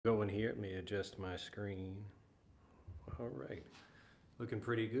Going here, let me adjust my screen. All right, looking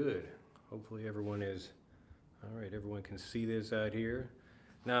pretty good. Hopefully everyone is, all right, everyone can see this out here.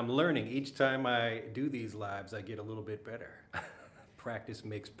 Now I'm learning, each time I do these lives, I get a little bit better. Practice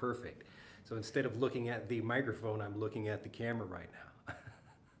makes perfect. So instead of looking at the microphone, I'm looking at the camera right now.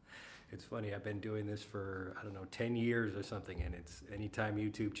 It's funny, I've been doing this for, I don't know, 10 years or something, and it's anytime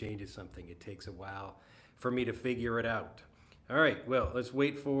YouTube changes something, it takes a while for me to figure it out. All right, well, let's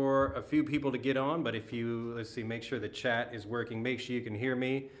wait for a few people to get on, but if you, let's see, make sure the chat is working. Make sure you can hear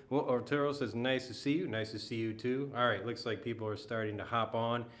me. Well, Arturo says, nice to see you. Nice to see you too. All right, looks like people are starting to hop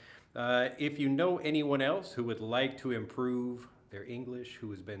on. If you know anyone else who would like to improve their English,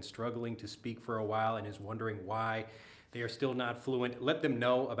 who has been struggling to speak for a while and is wondering why they are still not fluent, let them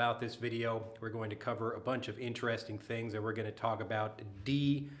know about this video. We're going to cover a bunch of interesting things, and we're going to talk about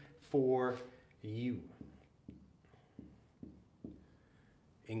D for you.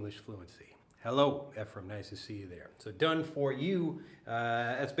 English fluency. Hello, Ephraim, nice to see you there. So done for you,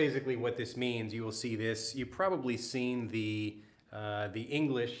 that's basically what this means. You will see this. You've probably seen the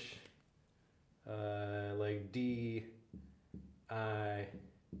English, like DIY.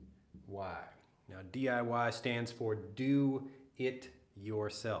 Now DIY stands for do it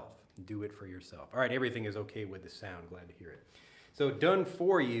yourself. Do it for yourself. All right, everything is okay with the sound, glad to hear it. So done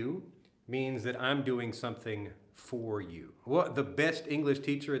for you means that I'm doing something for you. Well, the best English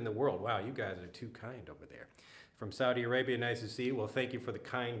teacher in the world. Wow, you guys are too kind over there. From Saudi Arabia, nice to see you. Well, thank you for the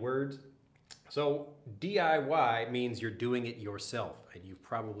kind words. So DIY means you're doing it yourself. And you've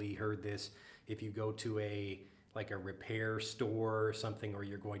probably heard this if you go to a repair store or something, or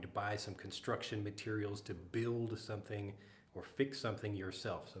you're going to buy some construction materials to build something or fix something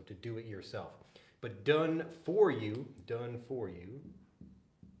yourself. So to do it yourself. But done for you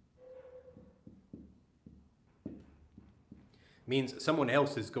means someone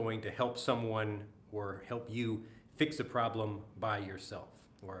else is going to help someone or help you fix a problem by yourself,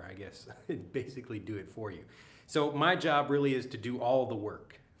 or I guess basically do it for you. So my job really is to do all the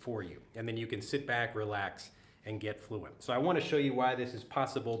work for you, and then you can sit back, relax, and get fluent. So I want to show you why this is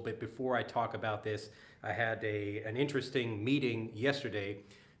possible, but before I talk about this, I had an interesting meeting yesterday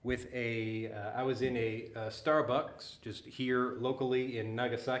with I was in a Starbucks just here locally in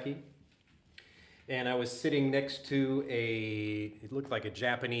Nagasaki. And I was sitting next to it looked like a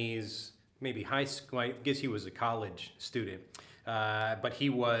Japanese, maybe high school, I guess he was a college student, but he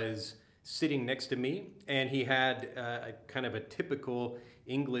was sitting next to me, and he had kind of a typical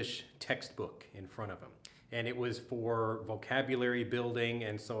English textbook in front of him. And it was for vocabulary building,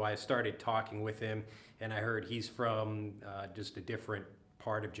 and so I started talking with him, and I heard he's from just a different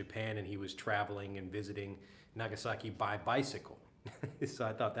part of Japan, and he was traveling and visiting Nagasaki by bicycle. So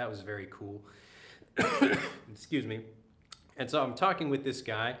I thought that was very cool. Excuse me. And so I'm talking with this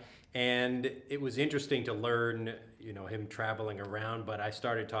guy, and it was interesting to learn, you know, him traveling around, but I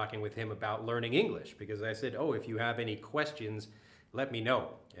started talking with him about learning English because I said, oh, if you have any questions, let me know.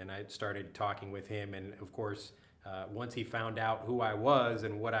 And I started talking with him, and of course, once he found out who I was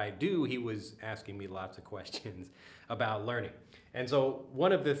and what I do, he was asking me lots of questions about learning. And so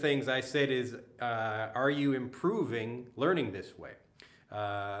one of the things I said is, are you improving learning this way?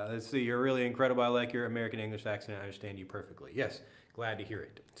 Let's see, you're really incredible. I like your American English accent. I understand you perfectly. Yes, glad to hear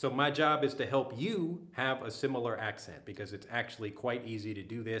it. So my job is to help you have a similar accent because it's actually quite easy to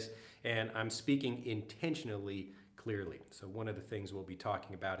do this, and I'm speaking intentionally clearly. So one of the things we'll be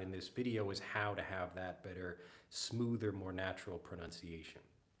talking about in this video is how to have that better, smoother, more natural pronunciation.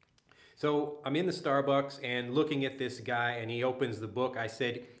 So I'm in the Starbucks and looking at this guy, and he opens the book. I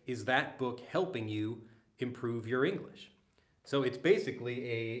said, is that book helping you improve your English? So it's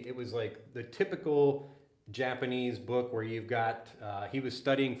basically it was like the typical Japanese book where you've got, he was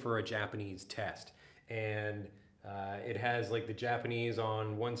studying for a Japanese test, and it has like the Japanese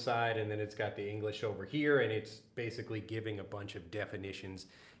on one side, and then it's got the English over here, and it's basically giving a bunch of definitions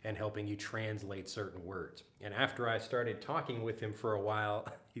and helping you translate certain words. And after I started talking with him for a while,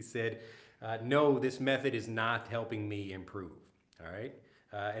 he said, no, this method is not helping me improve, all right?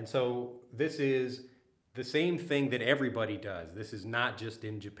 And so this is the same thing that everybody does. This is not just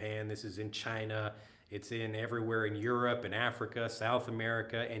in Japan, this is in China, it's in everywhere in Europe and Africa, South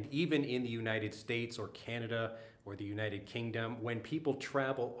America, and even in the United States or Canada or the United Kingdom. When people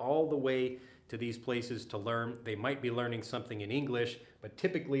travel all the way to these places to learn, they might be learning something in English, but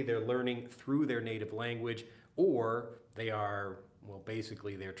typically they're learning through their native language, or they are, well,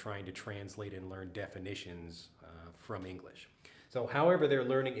 basically they're trying to translate and learn definitions from English. So however they're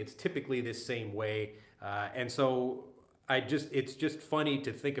learning, it's typically this same way. And so it's just funny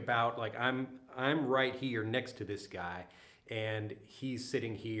to think about, like I'm right here next to this guy, and he's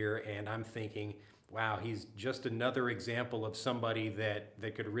sitting here, and I'm thinking, wow, he's just another example of somebody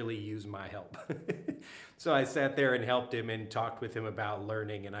that could really use my help. So I sat there and helped him and talked with him about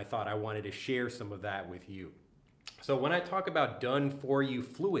learning, and I thought I wanted to share some of that with you. So when I talk about done for you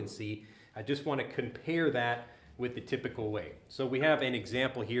fluency, I just want to compare that with the typical way. So we have an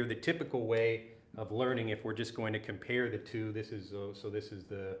example here, the typical way of learning. If we're just going to compare the two, this is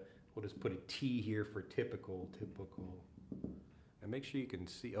we'll just put a T here for typical, and make sure you can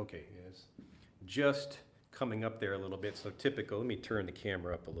see, okay, yes, just coming up there a little bit. So typical, let me turn the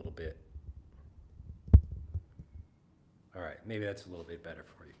camera up a little bit. All right, maybe that's a little bit better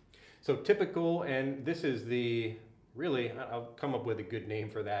for you. So typical, and this is the, really, I'll come up with a good name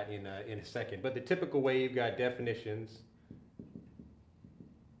for that in a second, but the typical way, you've got definitions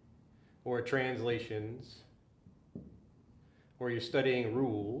or translations, or you're studying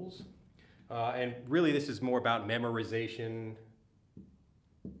rules, and really this is more about memorization,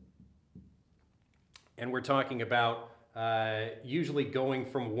 and we're talking about usually going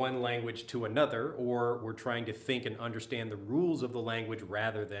from one language to another, or we're trying to think and understand the rules of the language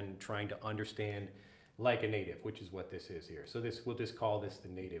rather than trying to understand like a native, which is what this is here. So this, we'll just call this the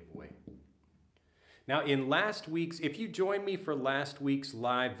native way. Now in last week's, if you joined me for last week's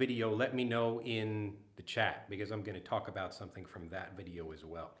live video, let me know in the chat, because I'm going to talk about something from that video as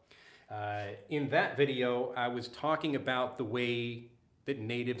well. In that video, I was talking about the way that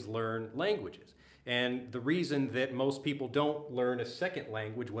natives learn languages. And the reason that most people don't learn a second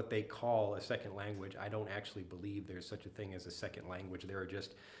language, what they call a second language, I don't actually believe there's such a thing as a second language. There are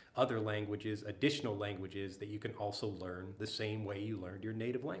just other languages, additional languages that you can also learn the same way you learned your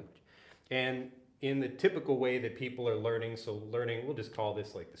native language. And in the typical way that people are learning, so learning, we'll just call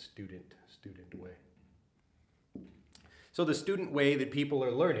this like the student way. So the student way that people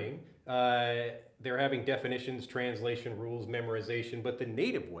are learning, they're having definitions, translation, rules, memorization, but the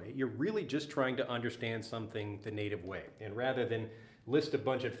native way, you're really just trying to understand something the native way. And rather than list a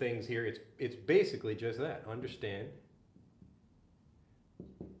bunch of things here, it's basically just that, understand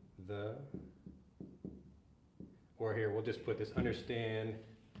the, or here, we'll just put this, understand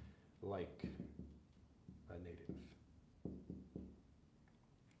like a native.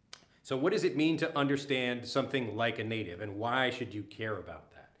 So what does it mean to understand something like a native, and why should you care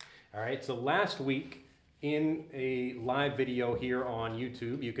about that? All right, so last week in a live video here on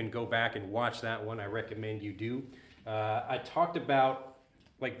YouTube, you can go back and watch that one, I recommend you do. I talked about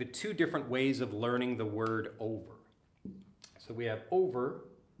like the two different ways of learning the word over. So we have over.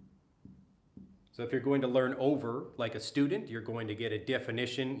 So if you're going to learn over like a student, you're going to get a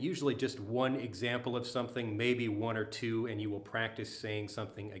definition, usually just one example of something, maybe one or two, and you will practice saying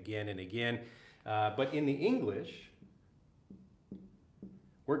something again and again. But in the English,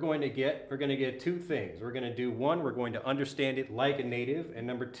 we're going to get two things. We're going to do one, we're going to understand it like a native, and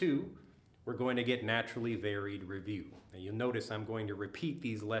number two, we're going to get naturally varied review. And you'll notice I'm going to repeat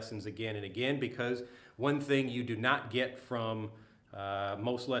these lessons again and again, because one thing you do not get from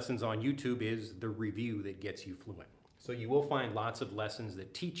most lessons on YouTube is the review that gets you fluent. So you will find lots of lessons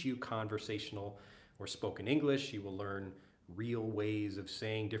that teach you conversational or spoken English. You will learn real ways of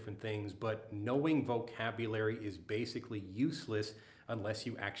saying different things, but knowing vocabulary is basically useless unless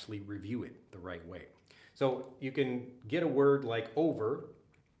you actually review it the right way. So you can get a word like over,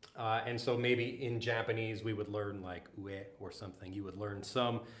 and so maybe in Japanese we would learn like ue or something. You would learn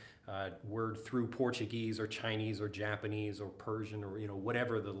some word through Portuguese or Chinese or Japanese or Persian or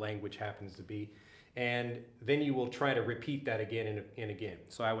whatever the language happens to be, and then you will try to repeat that again and again.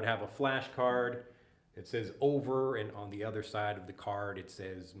 So I would have a flashcard that says over, and on the other side of the card it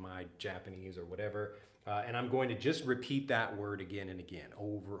says my Japanese or whatever, and I'm going to just repeat that word again and again,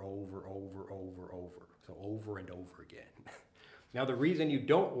 over, so over and over again. Now the reason you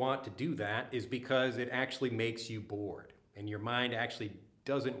don't want to do that is because it actually makes you bored, and your mind actually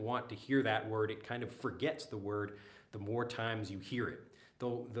doesn't want to hear that word. It kind of forgets the word the more times you hear it.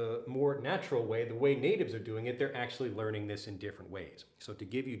 Though the more natural way, the way natives are doing it, they're actually learning this in different ways. So to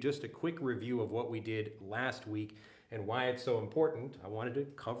give you just a quick review of what we did last week and why it's so important, I wanted to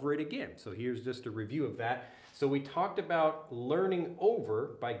cover it again. So here's just a review of that. So we talked about learning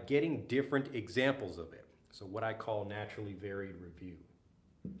over by getting different examples of it. So what I call naturally varied review.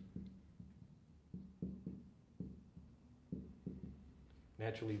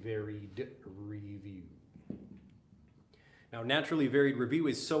 Naturally varied review. Now, naturally varied review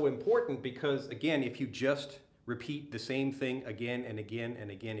is so important because, again, if you just repeat the same thing again and again and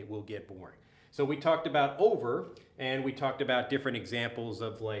again, it will get boring. So we talked about over, and we talked about different examples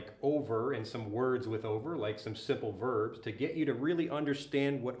of like over and some words with over, like some simple verbs, to get you to really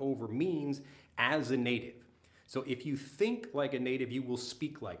understand what over means as a native. So if you think like a native, you will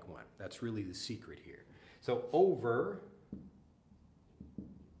speak like one. That's really the secret here. So overthink.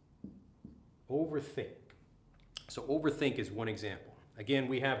 So overthink is one example. Again,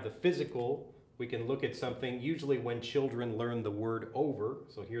 we have the physical. We can look at something, usually when children learn the word over.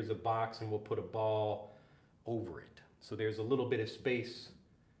 So here's a box and we'll put a ball over it. So there's a little bit of space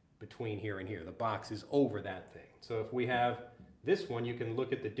between here and here. The box is over that thing. So if we have this one, you can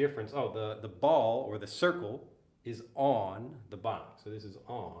look at the difference. Oh, the ball or the circle is on the box. So this is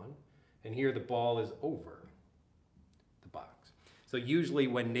on, and here the ball is over the box. So usually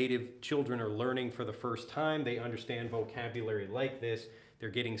when native children are learning for the first time, they understand vocabulary like this. They're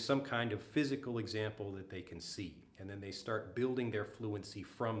getting some kind of physical example that they can see, and then they start building their fluency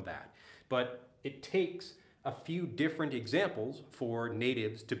from that. But it takes a few different examples for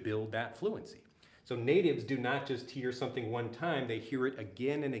natives to build that fluency. So natives do not just hear something one time, they hear it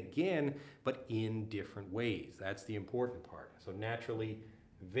again and again, but in different ways. That's the important part. So naturally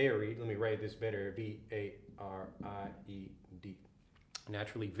varied, let me write this better, V-A-R-I-E-D.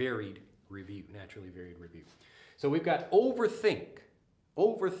 Naturally varied review, naturally varied review. So we've got overthink.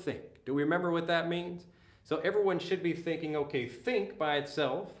 Overthink. Do we remember what that means? So everyone should be thinking, okay, think by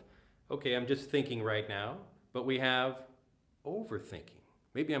itself. Okay, I'm just thinking right now. But we have overthinking.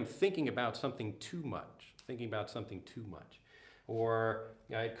 Maybe I'm thinking about something too much. Thinking about something too much. Or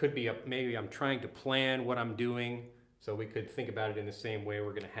it could be, maybe I'm trying to plan what I'm doing. So we could think about it in the same way.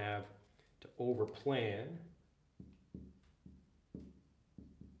 We're going to have to overplan.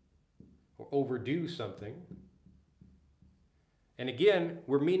 Or overdo something. And again,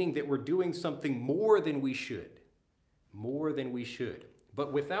 we're meaning that we're doing something more than we should. More than we should.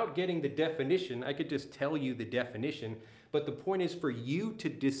 But without getting the definition, I could just tell you the definition, but the point is for you to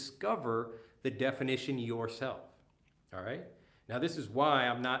discover the definition yourself. All right? Now this is why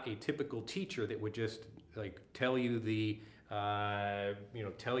I'm not a typical teacher that would just like tell you the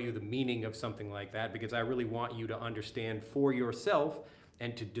meaning of something like that, because I really want you to understand for yourself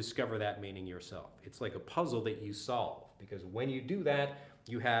and to discover that meaning yourself. It's like a puzzle that you solve, because when you do that,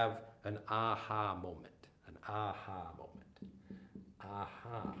 you have an aha moment. An aha moment.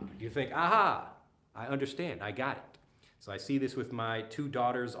 Aha. You think, aha, I understand, I got it. So I see this with my two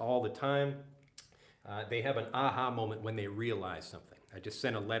daughters all the time. They have an aha moment when they realize something. I just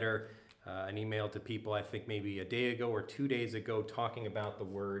sent a letter, an email to people, I think maybe a day ago or 2 days ago, talking about the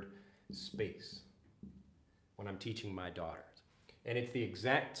word space when I'm teaching my daughters. And it's the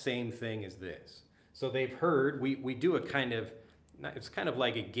exact same thing as this. So they've heard, we do a kind of, it's kind of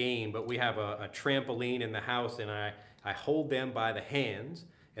like a game, but we have a trampoline in the house, and I hold them by the hands,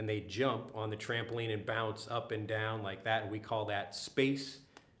 and they jump on the trampoline and bounce up and down like that, and we call that space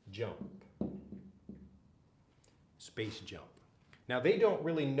jump. Space jump. Now they don't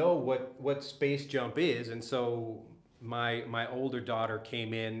really know what space jump is, and so my older daughter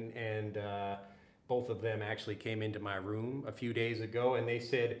came in, and both of them actually came into my room a few days ago, and they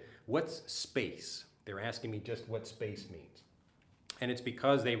said, "What's space?" They're asking me just what space means. And it's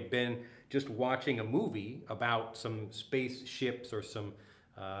because they've been just watching a movie about some spaceships or some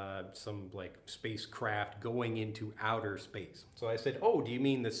like spacecraft going into outer space. So I said, "Oh, do you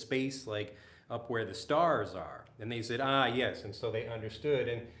mean the space like up where the stars are?" And they said, "Ah, yes." And so they understood.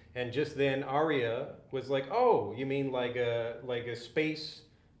 And just then Aria was like, "Oh, you mean like a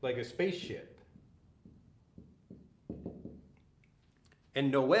spaceship?" And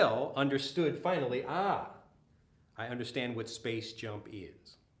Noel understood finally, I understand what space jump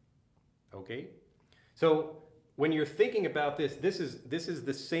is. Okay? So when you're thinking about this is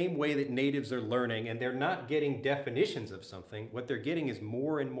the same way that natives are learning, and they're not getting definitions of something. What they're getting is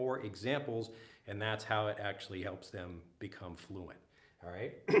more and more examples, and that's how it actually helps them become fluent. All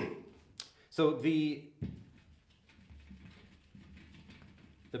right? So the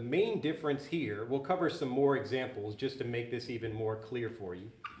main difference here, we'll cover some more examples just to make this even more clear for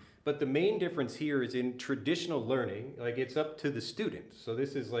you. But the main difference here is in traditional learning, like it's up to the student. So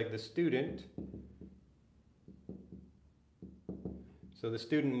this is like the student. So the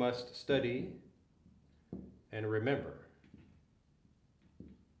student must study and remember.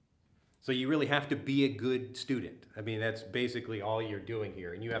 So you really have to be a good student. I mean, that's basically all you're doing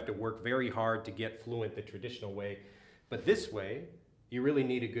here. And you have to work very hard to get fluent the traditional way. But this way, you really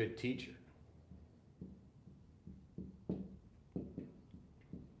need a good teacher.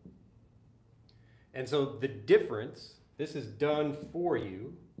 And so the difference, this is done for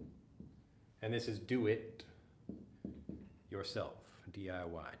you, and this is do it yourself.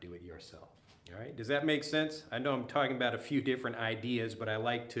 DIY, do it yourself. All right, does that make sense? I know I'm talking about a few different ideas, but I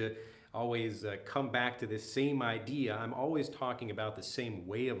like to always come back to this same idea. I'm always talking about the same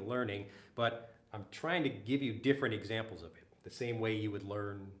way of learning, but I'm trying to give you different examples of it, the same way you would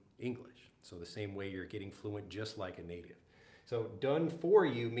learn English. So the same way you're getting fluent just like a native. So done for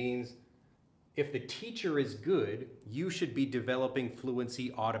you means if the teacher is good, you should be developing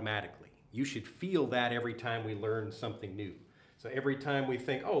fluency automatically. You should feel that every time we learn something new. So every time we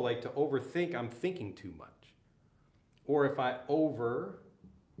think, oh, like to overthink, I'm thinking too much. Or if I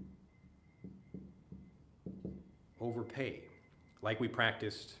overpay, like we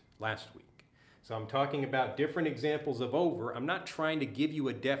practiced last week. So I'm talking about different examples of over. I'm not trying to give you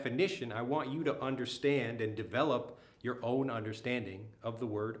a definition. I want you to understand and develop your own understanding of the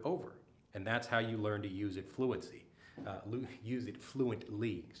word over. And that's how you learn to use it fluently,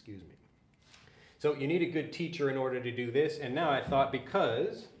 excuse me. So you need a good teacher in order to do this. And now I thought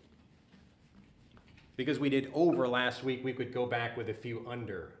because we did over last week, we could go back with a few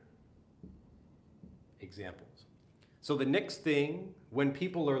under examples. So the next thing, when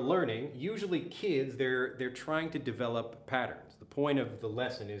people are learning, usually kids, they're trying to develop patterns. The point of the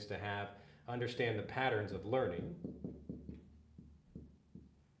lesson is to understand the patterns of learning.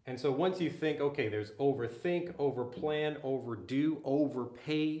 And so once you think, okay, there's overthink, overplan, overdo,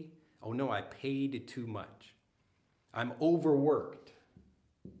 overpay. Oh no, I paid too much. I'm overworked.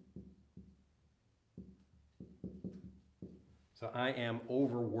 So I am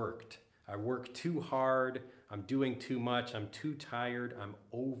overworked. I work too hard. I'm doing too much. I'm too tired. I'm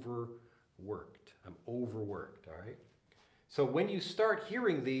overworked. I'm overworked, all right? So when you start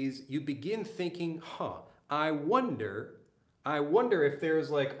hearing these, you begin thinking, I wonder if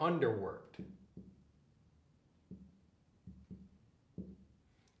there's like underworked.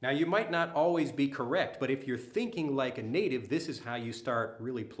 Now you might not always be correct, but if you're thinking like a native, this is how you start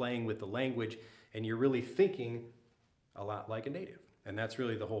really playing with the language and you're really thinking a lot like a native. And that's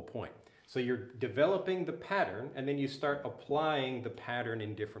really the whole point. So you're developing the pattern and then you start applying the pattern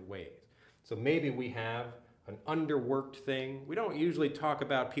in different ways. So maybe we have an underworked thing. We don't usually talk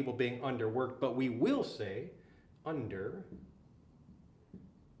about people being underworked, but we will say underemployed.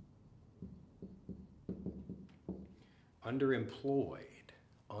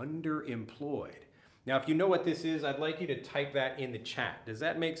 Now, if you know what this is, I'd like you to type that in the chat. Does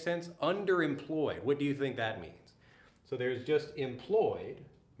that make sense? Underemployed. What do you think that means? So there's just employed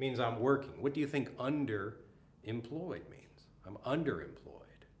means I'm working. What do you think underemployed means? I'm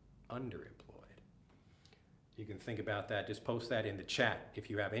underemployed. Underemployed. You can think about that. Just post that in the chat if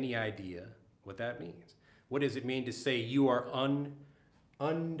you have any idea what that means. What does it mean to say you are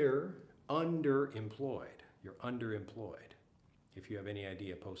underemployed? You're underemployed. If you have any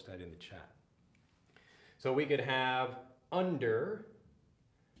idea, post that in the chat. So we could have underdeveloped.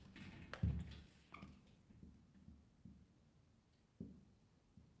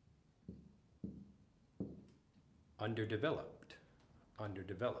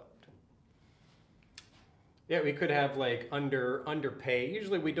 Yeah, we could have like underpay.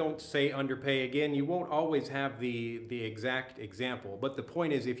 Usually we don't say underpay. Again, you won't always have the exact example, but the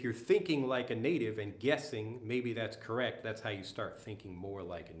point is if you're thinking like a native and guessing maybe that's correct, that's how you start thinking more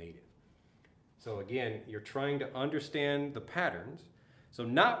like a native. So again, you're trying to understand the patterns. So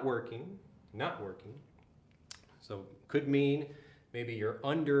not working. So could mean maybe you're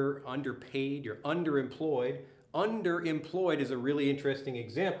underpaid, you're underemployed. Underemployed is a really interesting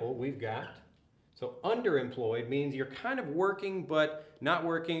example we've got. So underemployed means you're kind of working, but not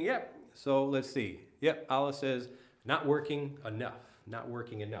working. Yep. So let's see. Yep. Allah says not working enough.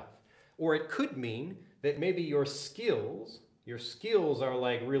 Or it could mean that maybe your skills are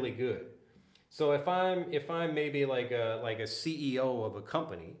like really good. So if I'm maybe like a CEO of a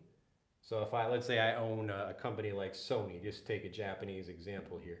company, so let's say I own a company like Sony, just take a Japanese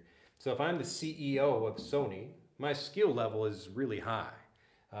example here. So if I'm the CEO of Sony, my skill level is really high.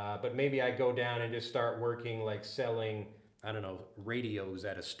 But maybe I go down and just start working like selling, I don't know, radios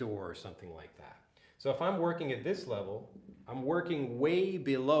at a store or something like that. So if I'm working at this level, I'm working way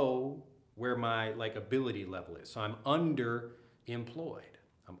below where my like ability level is. So I'm underemployed.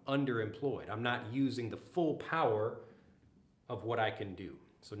 I'm not using the full power of what I can do.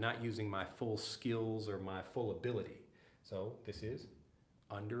 So not using my full skills or my full ability. So this is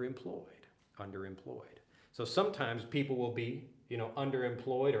underemployed. So sometimes people will be,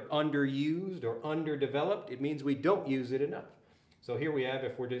 underemployed or underused or underdeveloped. It means we don't use it enough. So here we have,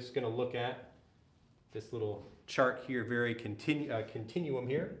 if we're just going to look at this little chart here, very continuum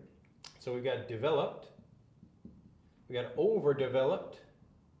here. So we've got developed, we got overdeveloped,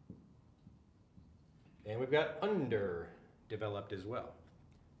 and we've got underdeveloped as well.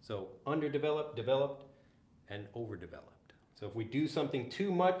 So underdeveloped, developed, and overdeveloped. So if we do something too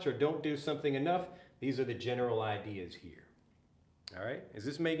much or don't do something enough, these are the general ideas here. All right, is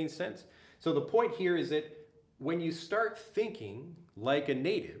this making sense? So the point here is that when you start thinking like a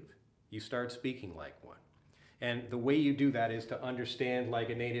native, you start speaking like one. And the way you do that is to understand like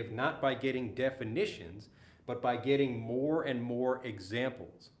a native, not by getting definitions, but by getting more and more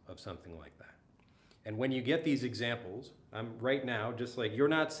examples of something like that. And when you get these examples, I'm right now, just like you're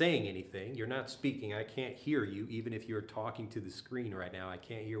not saying anything, you're not speaking, I can't hear you, even if you're talking to the screen right now, I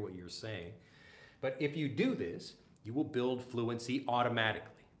can't hear what you're saying. But if you do this, you will build fluency automatically.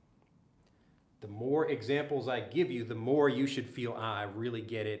 The more examples I give you, the more you should feel, I really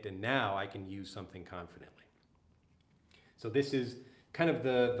get it, and now I can use something confidently. So this is kind of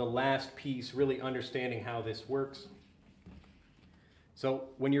the last piece, really understanding how this works. So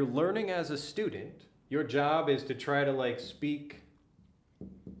when you're learning as a student, your job is to try to like speak.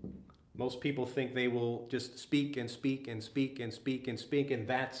 Most people think they will just speak and speak and speak and speak and speak, and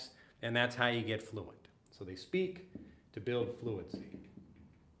that's how you get fluent. So they speak to build fluency.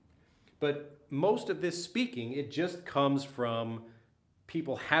 But most of this speaking, it just comes from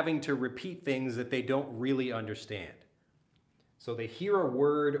people having to repeat things that they don't really understand. So they hear a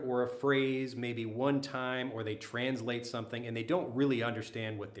word or a phrase maybe one time, or they translate something and they don't really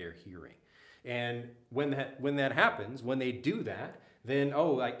understand what they're hearing. And when that happens, when they do that, then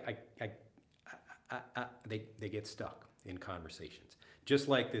they get stuck in conversations. Just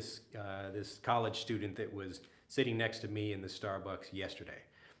like this college student that was sitting next to me in the Starbucks yesterday.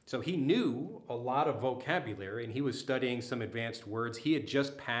 So he knew a lot of vocabulary and he was studying some advanced words. He had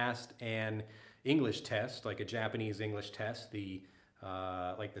just passed an English test, like a Japanese English test,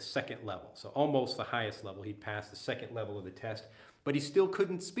 like the second level. So almost the highest level. He passed the second level of the test, but he still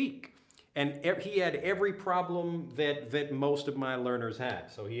couldn't speak. And he had every problem that most of my learners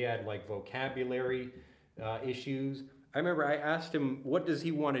had. So he had like vocabulary issues. I remember I asked him, what does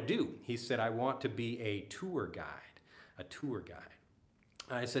he want to do? He said, I want to be a tour guide, a tour guide.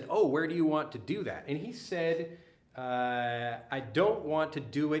 I said, oh, where do you want to do that? And he said, I don't want to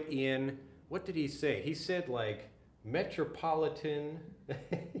do it in, what did he say? He said like metropolitan.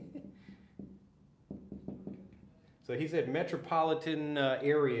 So he said metropolitan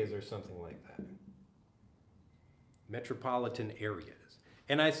areas or something like that. Metropolitan areas.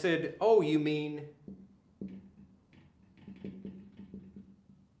 And I said, oh, you mean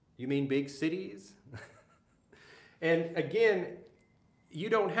big cities? And again, you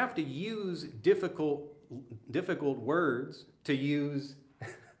don't have to use difficult words to use.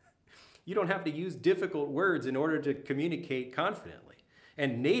 You don't have to use difficult words in order to communicate confidently.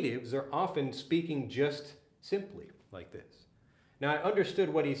 And natives are often speaking just simply like this. Now, I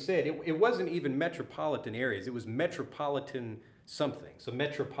understood what he said. It wasn't even metropolitan areas. It was metropolitan something. So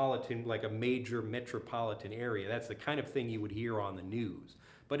metropolitan, like a major metropolitan area. That's the kind of thing you would hear on the news.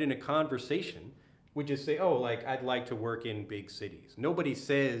 But in a conversation, we just say, oh, like, I'd like to work in big cities. Nobody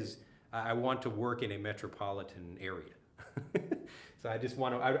says, I want to work in a metropolitan area. So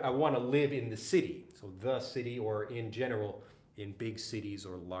I want to live in the city. So the city, or in general, in big cities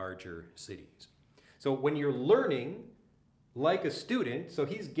or larger cities. So when you're learning like a student, so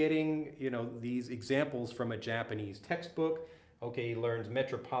he's getting, these examples from a Japanese textbook. Okay, he learns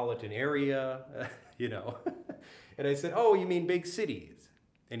metropolitan area, And I said, oh, you mean big cities?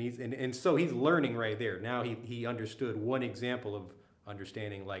 And so he's learning right there. Now he understood one example of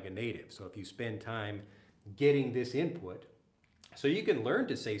understanding like a native. So if you spend time getting this input, so you can learn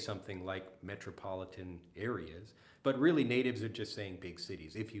to say something like metropolitan areas, but really natives are just saying big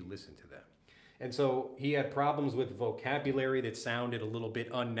cities if you listen to them. And so he had problems with vocabulary that sounded a little bit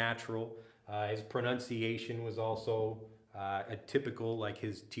unnatural. His pronunciation was also a typical, like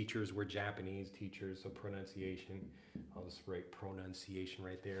his teachers were Japanese teachers, so pronunciation. I'll just write pronunciation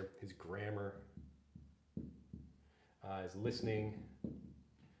right there. His grammar, his listening,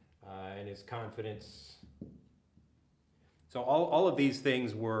 and his confidence. So all of these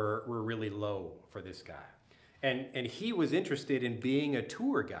things were really low for this guy. And he was interested in being a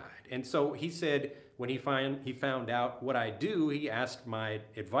tour guide. And so he said, when he found out what I do, he asked my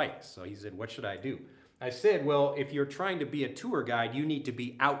advice. So he said, what should I do? I said, well, if you're trying to be a tour guide, you need to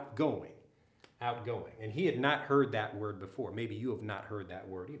be outgoing. Outgoing. And he had not heard that word before. Maybe you have not heard that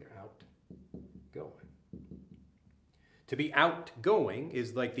word either. Outgoing. To be outgoing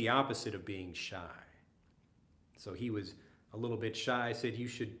is like the opposite of being shy. So he was a little bit shy. I said, you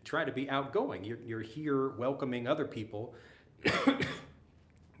should try to be outgoing. You're here welcoming other people,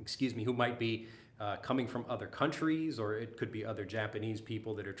 excuse me, who might be coming from other countries, or it could be other Japanese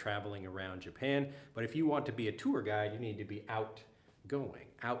people that are traveling around Japan. But if you want to be a tour guide, you need to be outgoing.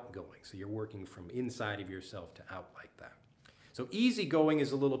 So you're working from inside of yourself to out like that. So easygoing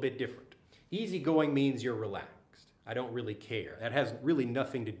is a little bit different. Easygoing means you're relaxed. I don't really care. That has really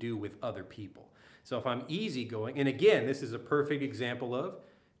nothing to do with other people. So if I'm easygoing, and again, this is a perfect example of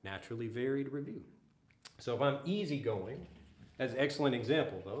naturally varied review. So if I'm easygoing, that's an excellent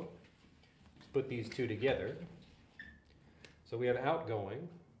example though. Let's put these two together. So we have outgoing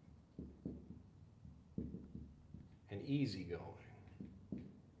and easygoing.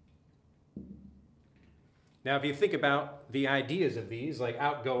 Now, if you think about the ideas of these, like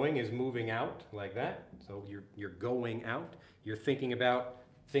outgoing is moving out like that. So you're going out. You're thinking about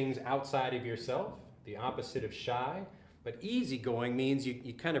things outside of yourself, the opposite of shy. But easygoing means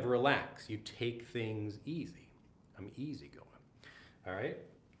you kind of relax. You take things easy. I'm easygoing. All right?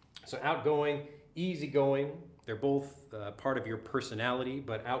 So outgoing, easygoing, they're both part of your personality,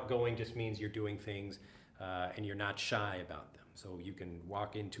 but outgoing just means you're doing things and you're not shy about them. So you can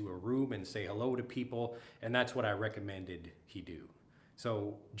walk into a room and say hello to people, and that's what I recommended he do.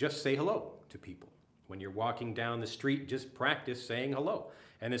 So just say hello to people. When you're walking down the street, just practice saying hello,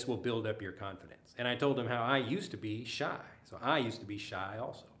 and this will build up your confidence. And I told him how I used to be shy. So I used to be shy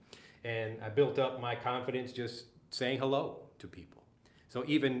also. And I built up my confidence just saying hello to people. So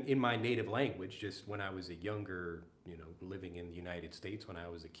even in my native language, just when I was a younger, living in the United States, when I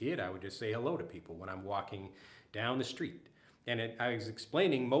was a kid, I would just say hello to people when I'm walking down the street. And I was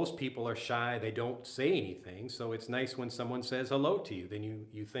explaining, most people are shy, they don't say anything, so it's nice when someone says hello to you. Then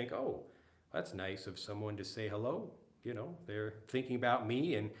you think, oh, that's nice of someone to say hello. They're thinking about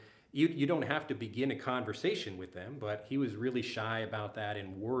me, and you don't have to begin a conversation with them, but he was really shy about that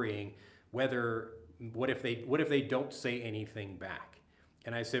and worrying what if they don't say anything back.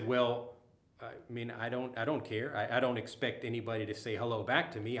 And I said, well, I don't care. I don't expect anybody to say hello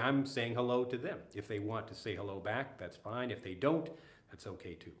back to me. I'm saying hello to them. If they want to say hello back, that's fine. If they don't, that's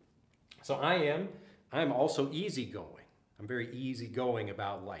okay too. So I'm also easygoing. I'm very easygoing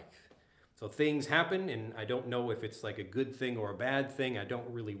about life. So things happen, and I don't know if it's like a good thing or a bad thing. I don't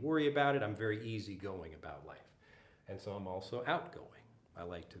really worry about it. I'm very easygoing about life. And so I'm also outgoing. I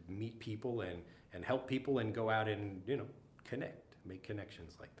like to meet people and help people and go out and, connect, make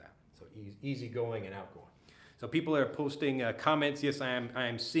connections like that. So easygoing and outgoing. So people are posting comments. Yes, I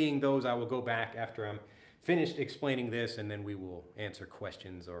am seeing those. I will go back after I'm finished explaining this, and then we will answer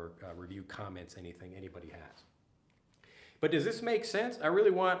questions or review comments, anything anybody has. But does this make sense? I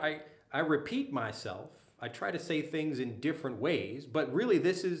repeat myself. I try to say things in different ways, but really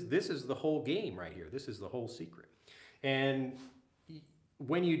this is the whole game right here. This is the whole secret. And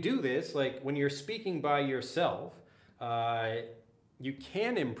when you do this, like when you're speaking by yourself, you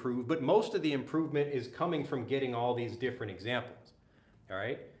can improve, but most of the improvement is coming from getting all these different examples, all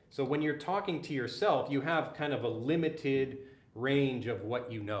right? So when you're talking to yourself, you have kind of a limited range of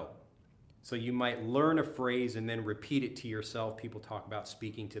what you know. So you might learn a phrase and then repeat it to yourself. People talk about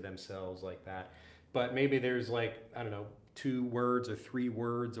speaking to themselves like that. But maybe there's like, 2 words or 3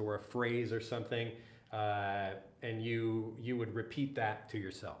 words or a phrase or something, and you would repeat that to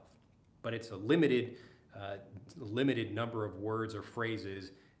yourself. But it's a limited number of words or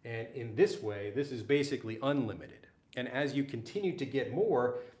phrases, and in this way, this is basically unlimited. And as you continue to get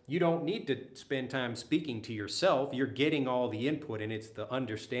more, you don't need to spend time speaking to yourself. You're getting all the input, and it's the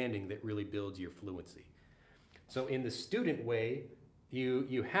understanding that really builds your fluency. So in the student way,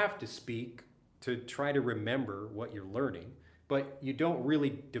 you have to speak to try to remember what you're learning, but you don't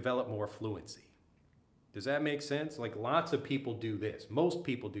really develop more fluency. Does that make sense? Like lots of people do this. Most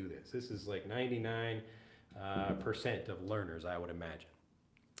people do this. This is like 99% of learners, I would imagine.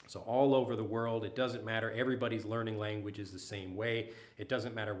 So all over the world, it doesn't matter. Everybody's learning languages the same way. It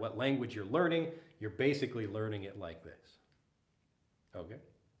doesn't matter what language you're learning. You're basically learning it like this. Okay?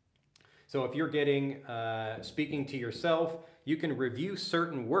 So if you're speaking to yourself, you can review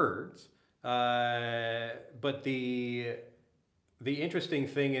certain words, but the interesting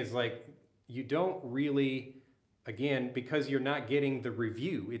thing is like you don't really, again, because you're not getting the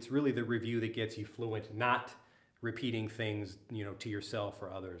review, it's really the review that gets you fluent, not repeating things, to yourself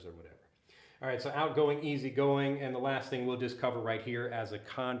or others or whatever. All right, so outgoing, easygoing, and the last thing we'll just cover right here as a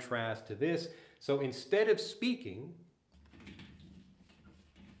contrast to this. So instead of speaking,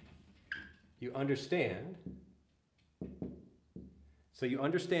 you understand. So you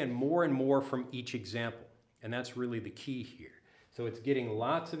understand more and more from each example, and that's really the key here. So it's getting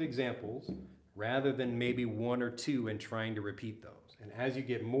lots of examples rather than maybe 1 or 2 and trying to repeat those. And as you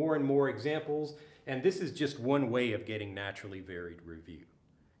get more and more examples, and this is just one way of getting naturally varied review.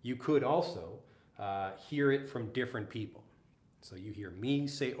 You could also hear it from different people. So you hear me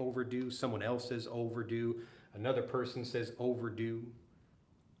say overdue, someone else says overdue, another person says overdue.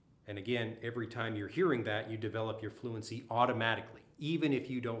 And again, every time you're hearing that, you develop your fluency automatically, even if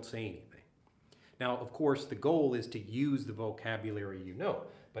you don't say anything. Now, of course, the goal is to use the vocabulary you know,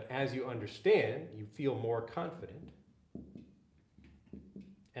 but as you understand, you feel more confident,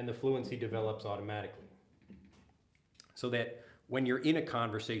 and the fluency develops automatically. So that when you're in a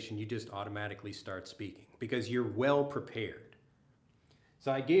conversation, you just automatically start speaking because you're well prepared.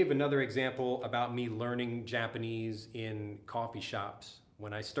 So I gave another example about me learning Japanese in coffee shops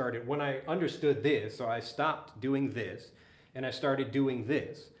when I understood this, so I stopped doing this and I started doing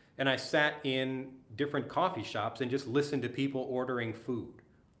this. And I sat in different coffee shops and just listened to people ordering food.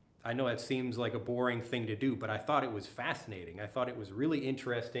 I know that seems like a boring thing to do, but I thought it was fascinating. I thought it was really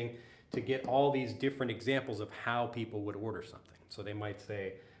interesting to get all these different examples of how people would order something. So they might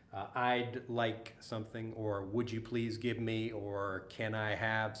say, I'd like something, or would you please give me, or can I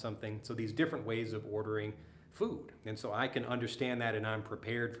have something? So these different ways of ordering food. And so I can understand that and I'm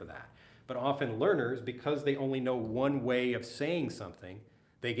prepared for that. But often learners, because they only know one way of saying something,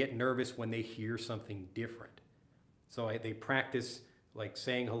 they get nervous when they hear something different. So they practice like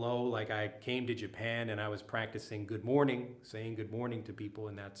saying hello, like I came to Japan and I was practicing good morning, saying good morning to people,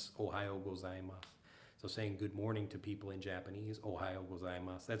 and that's ohayo gozaimasu. So saying good morning to people in Japanese, ohayo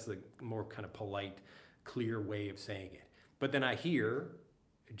gozaimasu. That's the more kind of polite, clear way of saying it. But then I hear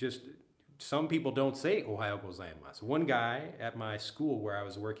just some people don't say ohayo gozaimasu. One guy at my school where I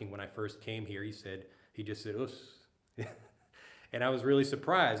was working when I first came here, he just said, us. And I was really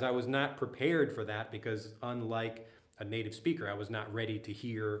surprised. I was not prepared for that because unlike a native speaker, I was not ready to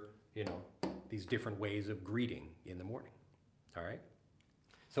hear, these different ways of greeting in the morning. All right.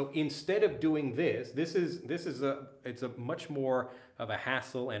 So instead of doing this, it's a much more of a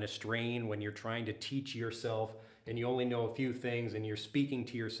hassle and a strain when you're trying to teach yourself and you only know a few things and you're speaking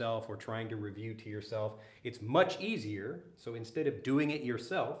to yourself or trying to review to yourself. It's much easier. So instead of doing it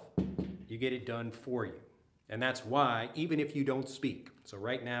yourself, you get it done for you. And that's why, even if you don't speak, so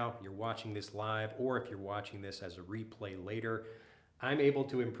right now you're watching this live, or if you're watching this as a replay later, I'm able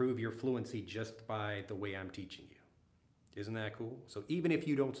to improve your fluency just by the way I'm teaching you. Isn't that cool? So even if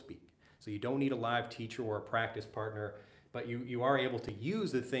you don't speak, so you don't need a live teacher or a practice partner, but you are able to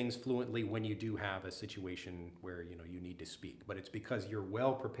use the things fluently when you do have a situation where you need to speak. But it's because you're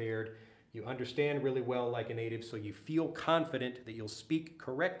well prepared, you understand really well like a native, so you feel confident that you'll speak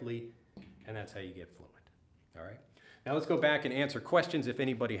correctly, and that's how you get fluent. All right. Now let's go back and answer questions if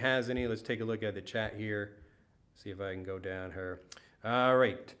anybody has any. Let's take a look at the chat here. See if I can go down here. All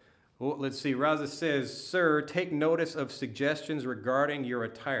right. Well, let's see. Raza says, sir, take notice of suggestions regarding your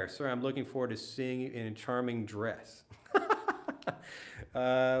attire. Sir, I'm looking forward to seeing you in a charming dress.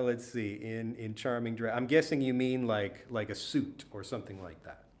 Let's see. In charming dress. I'm guessing you mean like a suit or something like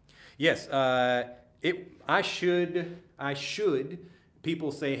that. Yes. I should.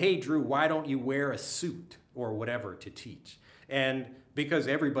 People say, hey, Drew, why don't you wear a suit or whatever to teach? And because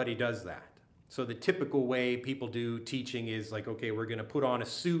everybody does that. So the typical way people do teaching is like, okay, we're going to put on a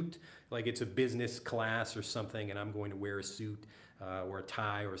suit, like it's a business class or something, and I'm going to wear a suit or a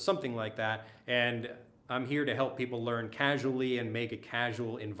tie or something like that. And I'm here to help people learn casually and make a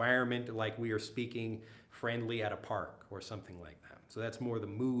casual environment like we are speaking friendly at a park or something like that. So that's more the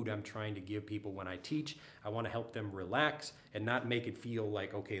mood I'm trying to give people when I teach. I want to help them relax and not make it feel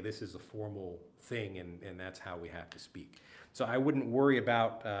like, okay, this is a formal thing and that's how we have to speak. So I wouldn't worry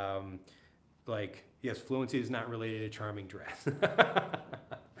about yes, fluency is not related to charming dress.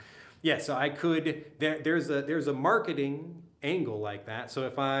 Yeah, so I could, there's a marketing angle like that. So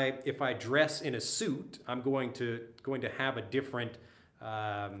if I dress in a suit, I'm going to have a different,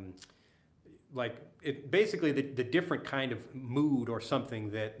 basically the different kind of mood or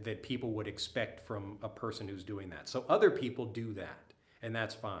something that people would expect from a person who's doing that. So other people do that, and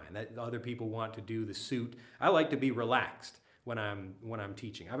that's fine. That other people want to do the suit. I like to be relaxed when I'm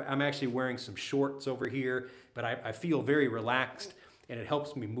teaching. I'm actually wearing some shorts over here, but I feel very relaxed, and it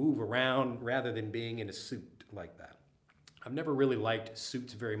helps me move around rather than being in a suit like that. I've never really liked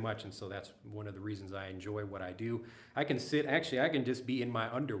suits very much, and so that's one of the reasons I enjoy what I do. I can just be in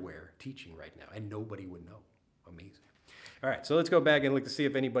my underwear teaching right now, and nobody would know. Amazing. All right, so let's go back and look to see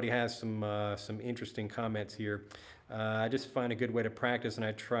if anybody has some interesting comments here. I just find a good way to practice, and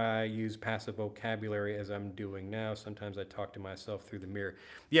I use passive vocabulary as I'm doing now. Sometimes I talk to myself through the mirror.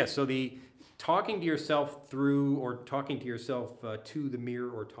 Yes, so the talking to yourself through, or talking to yourself to the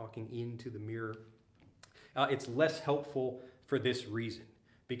mirror, or talking into the mirror, it's less helpful for this reason,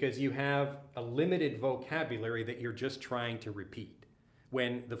 because you have a limited vocabulary that you're just trying to repeat.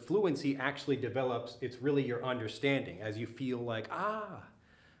 When the fluency actually develops, it's really your understanding as you feel like,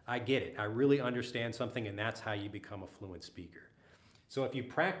 I get it. I really understand something, and that's how you become a fluent speaker. So if you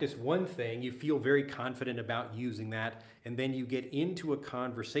practice one thing, you feel very confident about using that, and then you get into a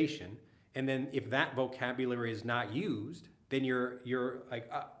conversation, And then if that vocabulary is not used, then you're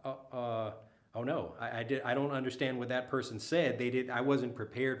like, oh no, I don't understand what that person said. I wasn't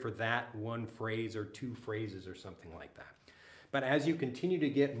prepared for that one phrase or two phrases or something like that. But as you continue to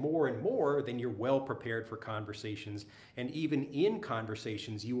get more and more, then you're well prepared for conversations. And even in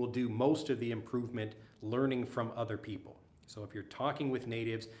conversations, you will do most of the improvement learning from other people. So if you're talking with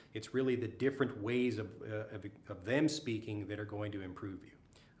natives, it's really the different ways of them speaking that are going to improve you.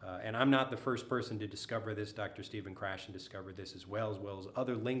 And I'm not the first person to discover this. Dr. Stephen Krashen discovered this as well as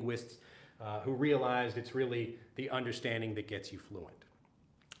other linguists who realized it's really the understanding that gets you fluent.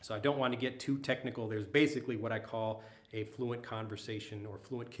 So I don't want to get too technical. There's basically what I call a fluent conversation or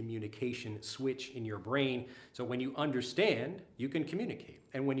fluent communication switch in your brain. So when you understand, you can communicate.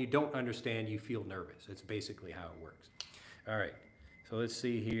 And when you don't understand, you feel nervous. It's basically how it works. All right, so let's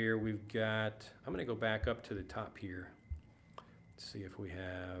see here. We've got, I'm going to go back up to the top here. Let's see if we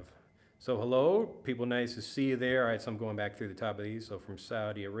have, so hello, people, nice to see you there. All right, so I'm going back through the top of these. So from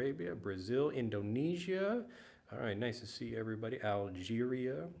Saudi Arabia, Brazil, Indonesia. All right, nice to see everybody.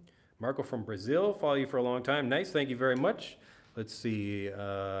 Algeria. Marco from Brazil, follow you for a long time. Nice, thank you very much. Let's see,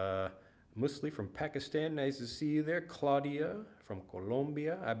 Musli from Pakistan, nice to see you there. Claudia from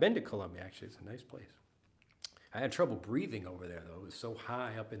Colombia. I've been to Colombia, actually, it's a nice place. I had trouble breathing over there, though. It was so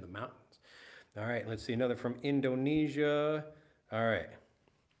high up in the mountains. All right, let's see, another from Indonesia. All right.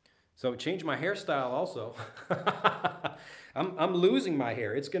 So change my hairstyle also. I'm losing my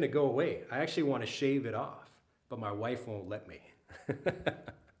hair. It's going to go away. I actually want to shave it off, but my wife won't let me.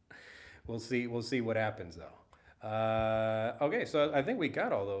 We'll see what happens, though. Okay, so I think we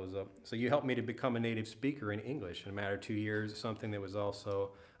got all those up. So you helped me to become a native speaker in English in a matter of 2 years, something that was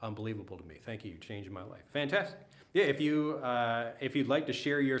also unbelievable to me. Thank you. You changed my life. Fantastic. Yeah, if you'd like to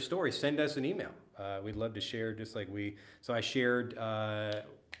share your story, send us an email. We'd love to share, just like so I shared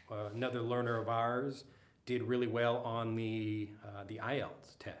another learner of ours did really well on the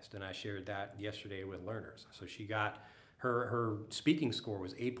IELTS test, and I shared that yesterday with learners. So she got, her speaking score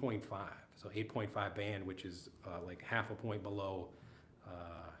was 8.5, so 8.5 band, which is like half a point below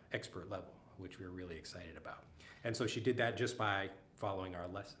expert level, which we were really excited about. And so she did that just by following our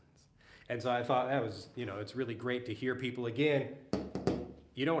lessons. And so I thought that was, it's really great to hear people again.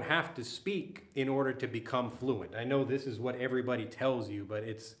 You don't have to speak in order to become fluent. I know this is what everybody tells you, but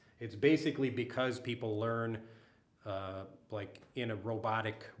it's basically because people learn like in a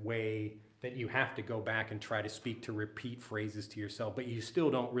robotic way that you have to go back and try to speak to repeat phrases to yourself, but you still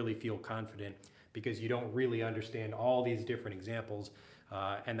don't really feel confident because you don't really understand all these different examples,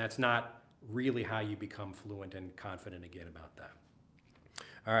 and that's not really how you become fluent and confident again about that.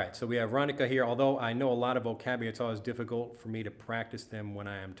 All right, so we have Veronica here. Although I know a lot of vocabulary, it's always difficult for me to practice them when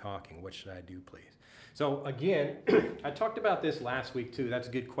I am talking. What should I do, please? So again, I talked about this last week too. That's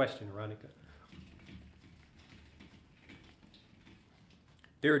a good question, Veronica.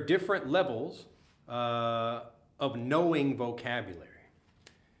 There are different levels of knowing vocabulary.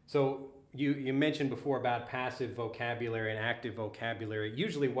 So you mentioned before about passive vocabulary and active vocabulary.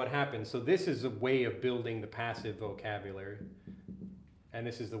 Usually what happens, so this is a way of building the passive vocabulary, and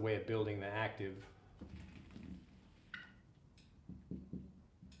this is the way of building the active.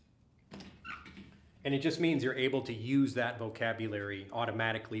 And it just means you're able to use that vocabulary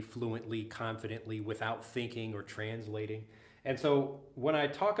automatically, fluently, confidently, without thinking or translating. And so when I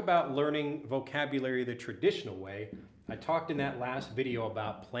talk about learning vocabulary the traditional way, I talked in that last video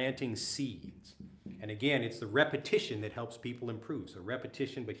about planting seeds. And again, it's the repetition that helps people improve. So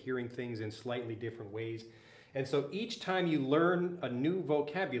repetition, but hearing things in slightly different ways. And so each time you learn a new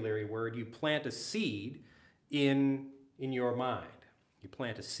vocabulary word, you plant a seed in your mind. You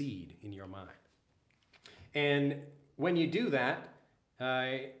plant a seed in your mind. And when you do that,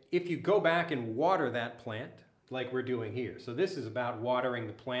 if you go back and water that plant, like we're doing here. So this is about watering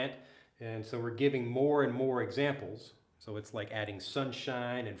the plant, and so we're giving more and more examples. So it's like adding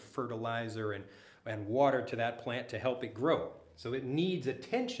sunshine and fertilizer and water to that plant to help it grow. So it needs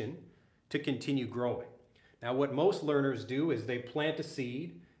attention to continue growing. Now what most learners do is they plant a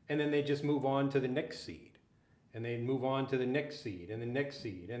seed, and then they just move on to the next seed. And they move on to the next seed, and the next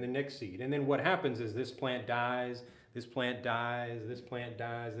seed, and the next seed. And then what happens is this plant dies, this plant dies, this plant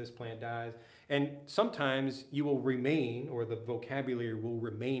dies, this plant dies. And sometimes you will remain, or the vocabulary will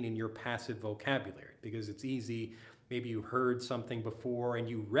remain in your passive vocabulary, because it's easy. Maybe you heard something before and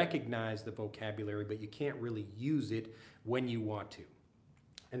you recognize the vocabulary, but you can't really use it when you want to.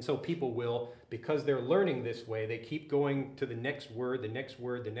 And so people will, because they're learning this way, they keep going to the next word, the next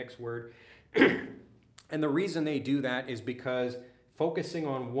word, the next word. And the reason they do that is because focusing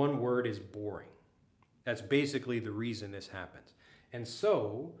on one word is boring. That's basically the reason this happens. And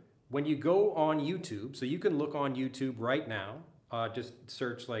so when you go on YouTube, so you can look on YouTube right now, just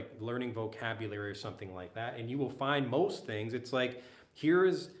search like learning vocabulary or something like that, and you will find most things. It's like,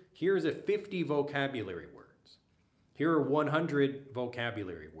 here's a 50 vocabulary words. Here are 100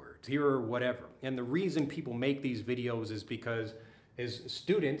 vocabulary words. Here are whatever. And the reason people make these videos is because as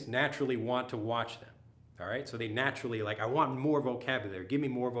students naturally want to watch them. All right, so they naturally like, I want more vocabulary. Give me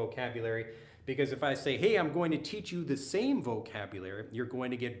more vocabulary. Because if I say, hey, I'm going to teach you the same vocabulary, you're going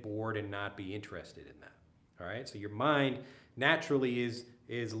to get bored and not be interested in that. All right, so your mind naturally is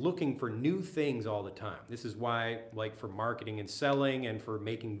looking for new things all the time. This is why, like for marketing and selling and for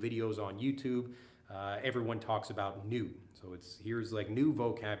making videos on YouTube, everyone talks about new. So here's like new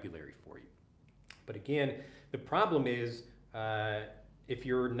vocabulary for you. But again, the problem is if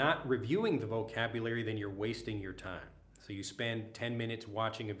you're not reviewing the vocabulary, then you're wasting your time. So you spend 10 minutes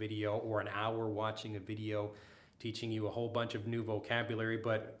watching a video or an hour watching a video teaching you a whole bunch of new vocabulary,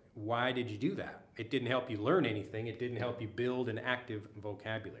 but why did you do that? It didn't help you learn anything. It didn't help you build an active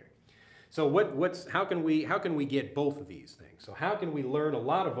vocabulary. So how can we get both of these things? So how can we learn a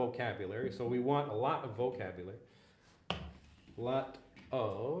lot of vocabulary? So we want a lot of vocabulary.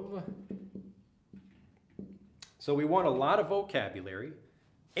 So we want a lot of vocabulary,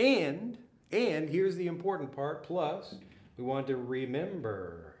 and here's the important part, plus we want to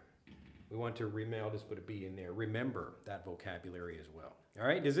remember. I'll just put a B in there. Remember that vocabulary as well. All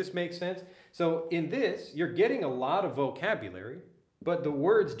right, does this make sense? So in this, you're getting a lot of vocabulary, but the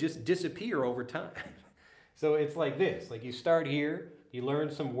words just disappear over time. So it's like this, like you start here, you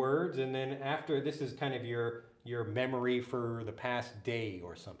learn some words, and then after this is kind of your memory for the past day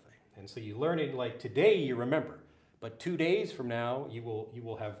or something. And so you learn it like today you remember, but 2 days from now you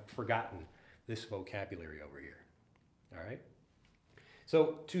will have forgotten this vocabulary over here. All right?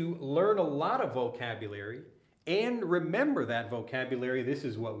 So to learn a lot of vocabulary and remember that vocabulary, this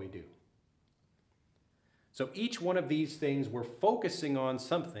is what we do. So each one of these things, we're focusing on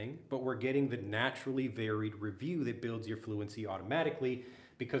something, but we're getting the naturally varied review that builds your fluency automatically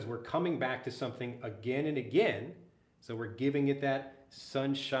because we're coming back to something again and again. So we're giving it that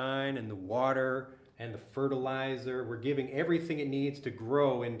sunshine and the water and the fertilizer. We're giving everything it needs to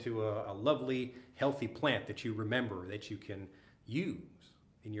grow into a lovely, healthy plant that you remember, that you can use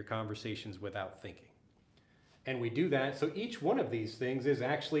in your conversations without thinking. And we do that, so each one of these things is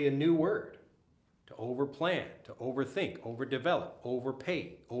actually a new word. To overplan, to overthink, overdevelop,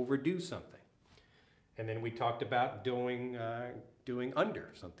 overpay, overdo something. And then we talked about doing under,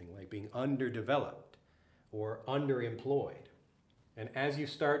 something like being underdeveloped or underemployed. And as you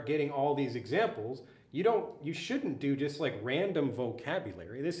start getting all these examples, you shouldn't do just like random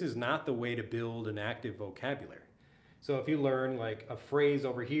vocabulary. This is not the way to build an active vocabulary. So if you learn like a phrase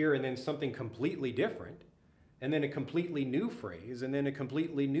over here and then something completely different, and then a completely new phrase, and then a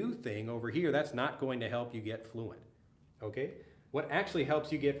completely new thing over here, that's not going to help you get fluent, okay? What actually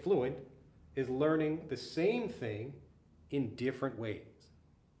helps you get fluent is learning the same thing in different ways,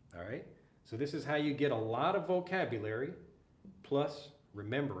 all right? So this is how you get a lot of vocabulary plus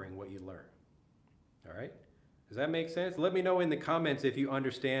remembering what you learn, all right? Does that make sense? Let me know in the comments if you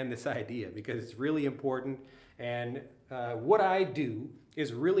understand this idea, because it's really important. And what I do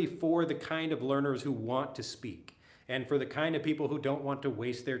is really for the kind of learners who want to speak and for the kind of people who don't want to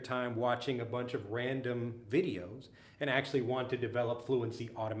waste their time watching a bunch of random videos and actually want to develop fluency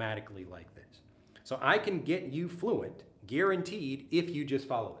automatically like this. So I can get you fluent, guaranteed, if you just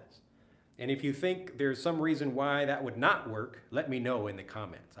follow this. And if you think there's some reason why that would not work, let me know in the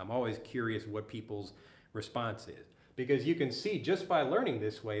comments. I'm always curious what people's response is. Because you can see just by learning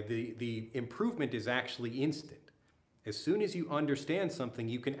this way, the improvement is actually instant. As soon as you understand something,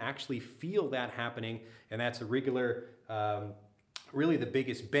 you can actually feel that happening, and that's a regular, really the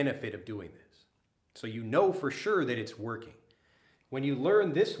biggest benefit of doing this. So you know for sure that it's working. When you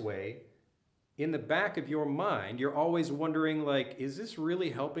learn this way, in the back of your mind, you're always wondering, like, is this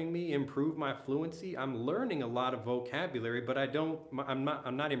really helping me improve my fluency? I'm learning a lot of vocabulary, but I'm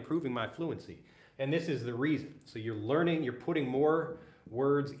not improving my fluency. And this is the reason. So you're learning, you're putting more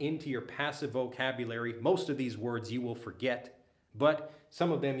words into your passive vocabulary. Most of these words you will forget, but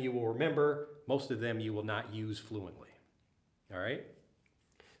some of them you will remember. Most of them you will not use fluently. All right?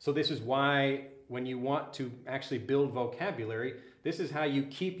 So this is why when you want to actually build vocabulary, this is how you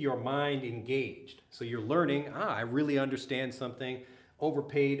keep your mind engaged. So you're learning, I really understand something,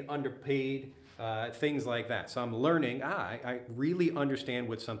 overpaid, underpaid, things like that. So I'm learning, I really understand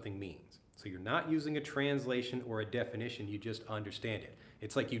what something means. So you're not using a translation or a definition, you just understand it.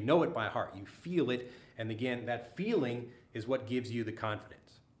 It's like you know it by heart, you feel it, and again, that feeling is what gives you the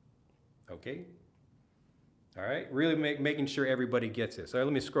confidence. Okay? All right, really making sure everybody gets this. All right,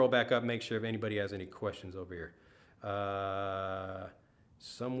 let me scroll back up, make sure if anybody has any questions over here.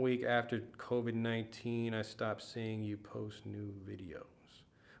 Some week after COVID-19, I stopped seeing you post new videos.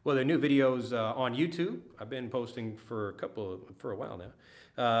 Well, there are new videos on YouTube. I've been posting for a while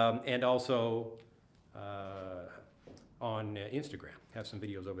now. And also on Instagram. Have some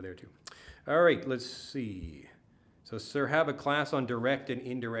videos over there too. All right, let's see. So, sir, have a class on direct and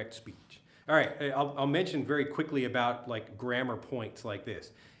indirect speech. All right, I'll mention very quickly about like grammar points like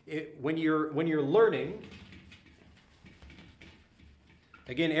this. When you're learning,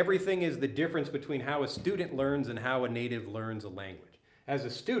 again, everything is the difference between how a student learns and how a native learns a language. As a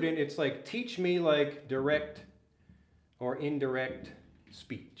student, it's like, teach me like direct or indirect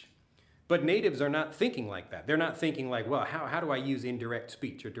speech. But natives are not thinking like that. They're not thinking like, well, how do I use indirect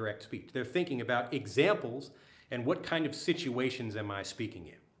speech or direct speech? They're thinking about examples and what kind of situations am I speaking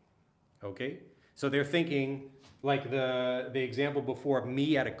in. Okay? So they're thinking like the example before,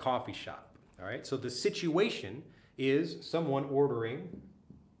 me at a coffee shop. All right? So the situation is someone ordering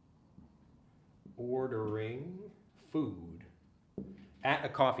food at a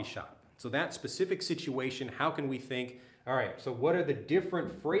coffee shop. So that specific situation, how can we think, all right, so what are the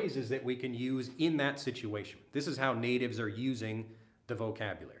different phrases that we can use in that situation? This is how natives are using the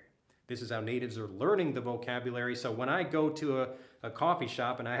vocabulary. This is how natives are learning the vocabulary. So when I go to a coffee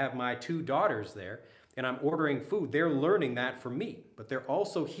shop and I have my two daughters there and I'm ordering food, they're learning that from me, but they're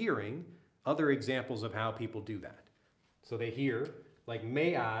also hearing other examples of how people do that. So they hear like,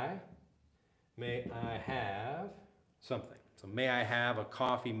 may I have something. So may I have a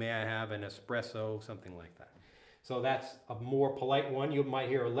coffee, may I have an espresso, something like that. So that's a more polite one. You might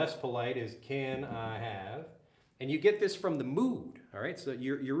hear a less polite is, can I have? And you get this from the mood, all right? So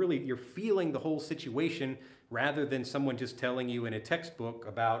you're feeling the whole situation rather than someone just telling you in a textbook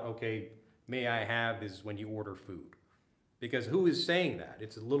about, okay, may I have is when you order food. Because who is saying that?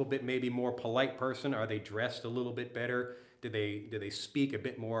 It's a little bit maybe more polite person. Are they dressed a little bit better? Do they speak a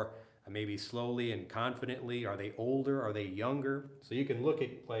bit more maybe slowly and confidently? Are they older? Are they younger? So you can look at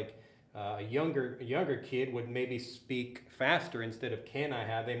like a younger kid would maybe speak faster instead of can I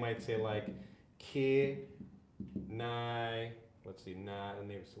have. They might say like can I, let's see, na, and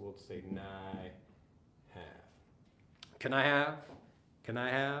we'll say I have. Can I have? Can I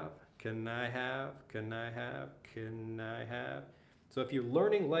have? Can I have? Can I have? Can I have? So if you're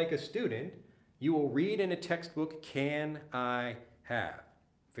learning like a student, you will read in a textbook, can I have?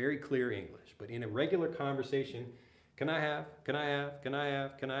 Very clear English. But in a regular conversation, can I have? Can I have? Can I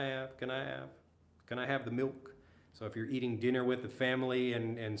have? Can I have? Can I have? Can I have the milk? So if you're eating dinner with the family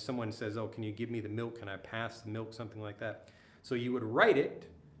and someone says, oh, can you give me the milk? Can I pass the milk? Something like that. So you would write it,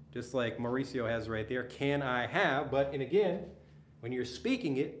 just like Mauricio has right there, can I have? But, and again, when you're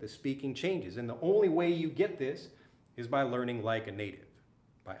speaking it, the speaking changes. And the only way you get this is by learning like a native,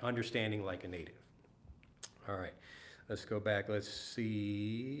 by understanding like a native. All right, let's go back. Let's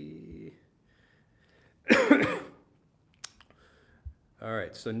see. All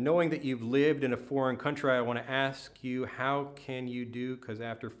right, so knowing that you've lived in a foreign country, I want to ask you, how can you do, because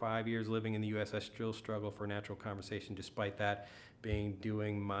after 5 years living in the U.S., I still struggle for natural conversation, despite that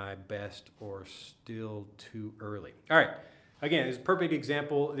doing my best or still too early. All right, again, this is a perfect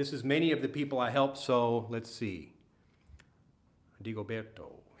example. This is many of the people I help, so let's see.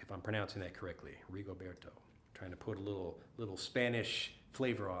 Rigoberto, if I'm pronouncing that correctly, Rigoberto. Trying to put a little Spanish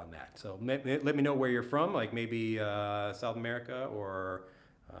flavor on that. So let me know where you're from, like maybe South America or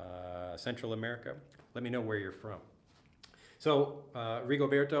Central America. Let me know where you're from. So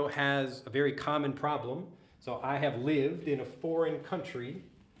Rigoberto has a very common problem. So I have lived in a foreign country,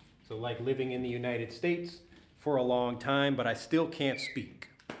 so like living in the United States for a long time, but I still can't speak.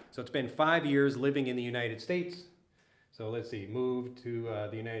 So it's been 5 years living in the United States. So let's see, moved to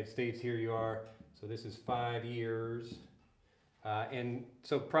the United States, here you are. So this is 5 years. And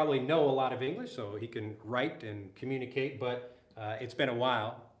so probably know a lot of English, so he can write and communicate, but it's been a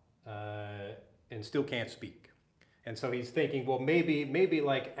while and still can't speak. And so he's thinking, well, maybe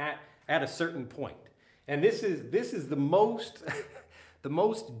like at a certain point. And this is the most the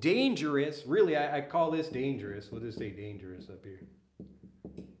most dangerous, really I call this dangerous. We'll just say dangerous up here.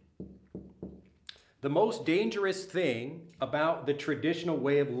 The most dangerous thing about the traditional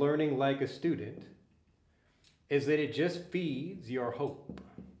way of learning like a student is that it just feeds your hope.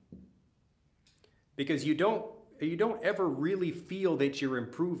 Because you don't ever really feel that you're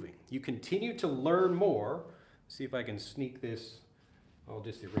improving. You continue to learn more. Let's see if I can sneak this. I'll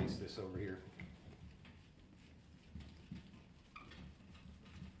just erase this over here.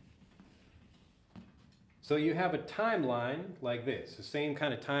 So you have a timeline like this, the same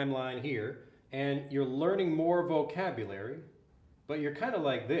kind of timeline here. and you're learning more vocabulary, but you're kind of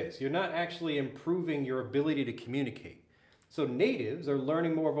like this. You're not actually improving your ability to communicate. So natives are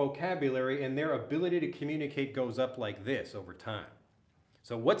learning more vocabulary and their ability to communicate goes up like this over time.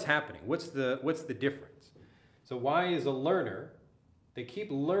 So what's happening? What's the difference? So why is a learner, they keep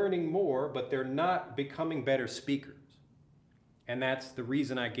learning more, but they're not becoming better speakers? And that's the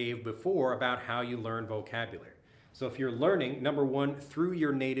reason I gave before about how you learn vocabulary. So if you're learning, number one, through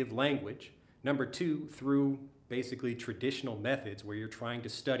your native language, number two, through basically traditional methods where you're trying to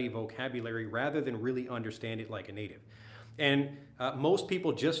study vocabulary rather than really understand it like a native. And most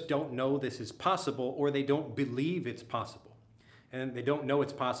people just don't know this is possible, or they don't believe it's possible. And they don't know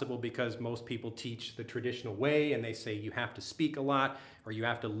it's possible because most people teach the traditional way and they say you have to speak a lot or you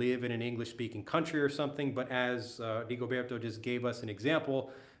have to live in an English-speaking country or something. But as Rigoberto just gave us an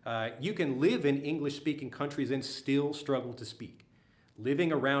example, you can live in English-speaking countries and still struggle to speak.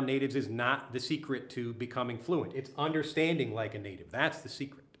 Living around natives is not the secret to becoming fluent. It's understanding like a native. That's the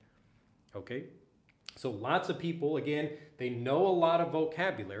secret. Okay? So lots of people, again, they know a lot of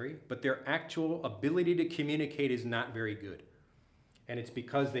vocabulary, but their actual ability to communicate is not very good. And it's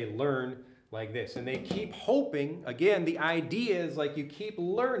because they learn like this. And they keep hoping, again, the idea is like you keep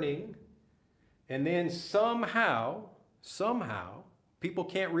learning, and then somehow, people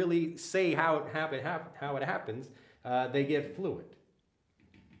can't really say how it happens, they get fluent.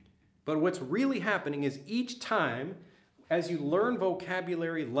 But what's really happening is each time, as you learn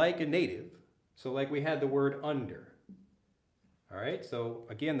vocabulary like a native, so like we had the word under. All right, so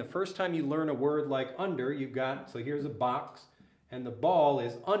again, the first time you learn a word like under, you've got, so here's a box, and the ball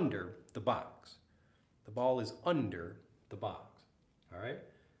is under the box. The ball is under the box, all right?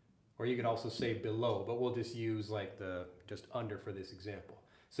 Or you could also say below, but we'll just use like just under for this example.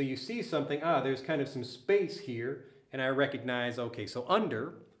 So you see something, there's kind of some space here, and I recognize, okay, so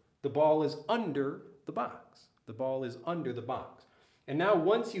under, the ball is under the box. The ball is under the box. And now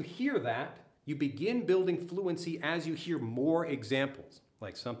once you hear that, you begin building fluency as you hear more examples,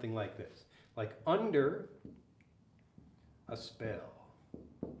 like something like this. Like under a spell.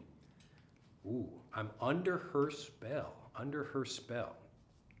 Ooh, I'm under her spell, under her spell,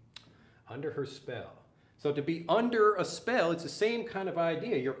 under her spell. So to be under a spell, it's the same kind of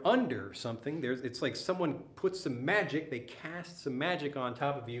idea. You're under something. It's like someone puts some magic, they cast some magic on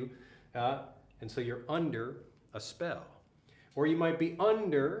top of you, and so you're under a spell. Or you might be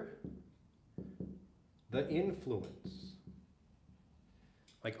under the influence.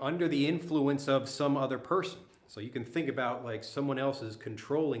 Like under the influence of some other person. So you can think about like someone else is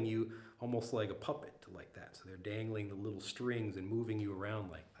controlling you almost like a puppet, like that. So they're dangling the little strings and moving you around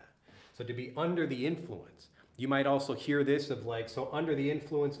like that. So to be under the influence. You might also hear this of like, so under the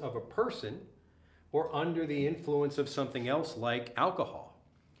influence of a person or under the influence of something else like alcohol.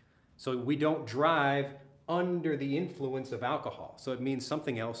 So we don't drive under the influence of alcohol. So it means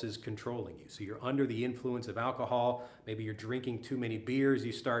something else is controlling you. So you're under the influence of alcohol. Maybe you're drinking too many beers,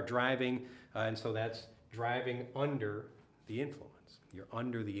 you start driving, and so that's driving under the influence. You're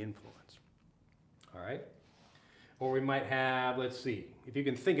under the influence. All right? Or we might have, let's see, if you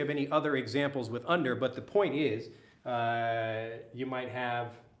can think of any other examples with under, but the point is, you might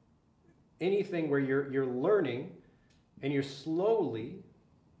have anything where you're learning and you're slowly,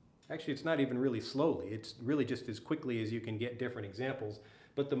 actually it's not even really slowly, it's really just as quickly as you can get different examples,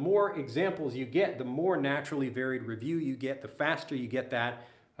 but the more examples you get, the more naturally varied review you get, the faster you get that,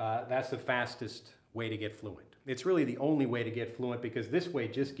 that's the fastest way to get fluent. It's really the only way to get fluent because this way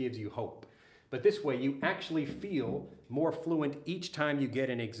just gives you hope. But this way you actually feel more fluent each time you get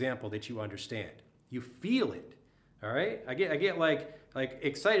an example that you understand. You feel it, all right? I get like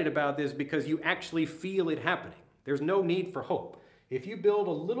excited about this because you actually feel it happening. There's no need for hope. If you build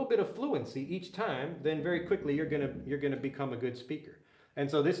a little bit of fluency each time, then very quickly you're gonna become a good speaker. And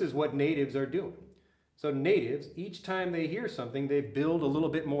so this is what natives are doing. So natives, each time they hear something, they build a little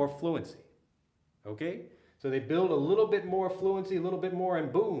bit more fluency, okay? So they build a little bit more fluency, a little bit more,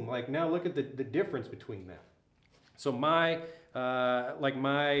 and boom, like now look at the difference between them. So my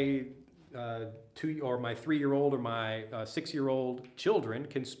 3-year-old or my 6-year-old children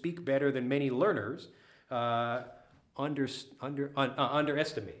can speak better than many learners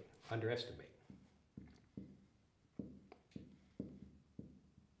underestimate.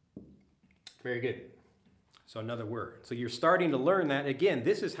 Very good. So another word. So you're starting to learn that. Again,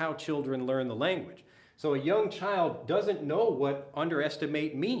 this is how children learn the language. So a young child doesn't know what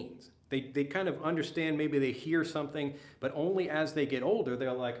underestimate means. They kind of understand, maybe they hear something, but only as they get older,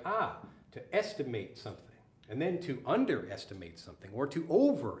 they're like, to estimate something, and then to underestimate something, or to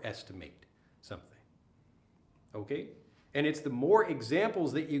overestimate something. Okay? And it's the more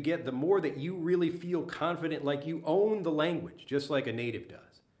examples that you get, the more that you really feel confident, like you own the language, just like a native does.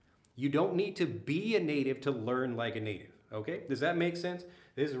 You don't need to be a native to learn like a native, okay? Does that make sense?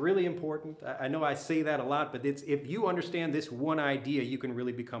 This is really important. I know I say that a lot, but if you understand this one idea, you can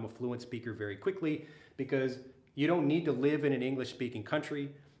really become a fluent speaker very quickly, because you don't need to live in an English-speaking country.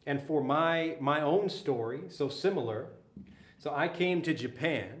 And for my own story, so similar, so I came to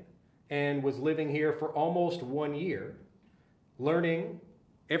Japan and was living here for almost 1 year, learning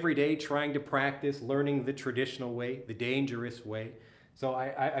every day, trying to practice, learning the traditional way, the dangerous way. So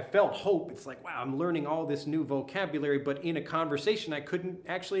I felt hope. It's like, wow, I'm learning all this new vocabulary, but in a conversation, I couldn't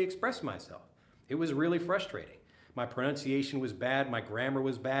actually express myself. It was really frustrating. My pronunciation was bad, my grammar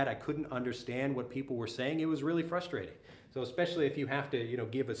was bad, I couldn't understand what people were saying. It was really frustrating. So especially if you have to,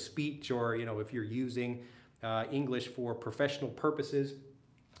 give a speech, or, if you're using English for professional purposes,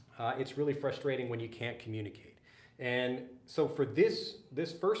 it's really frustrating when you can't communicate. And so for this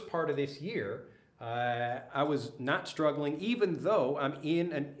first part of this year, I was not struggling, even though I'm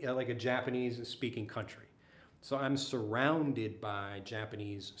in a Japanese-speaking country. So I'm surrounded by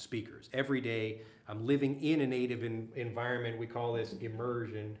Japanese speakers. Every day, I'm living in a native environment. We call this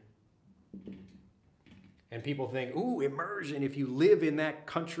immersion. And people think, ooh, immersion, if you live in that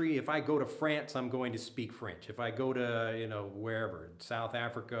country, if I go to France, I'm going to speak French. If I go to, wherever, South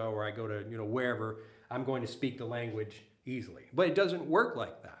Africa, or I go to, wherever, I'm going to speak the language easily. But it doesn't work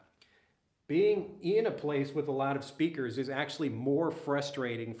like that. Being in a place with a lot of speakers is actually more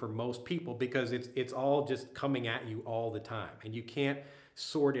frustrating for most people, because it's all just coming at you all the time, and you can't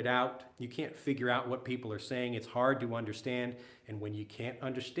sort it out. You can't figure out what people are saying. It's hard to understand, and when you can't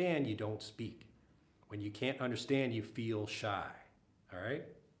understand, you don't speak. When you can't understand, you feel shy, all right?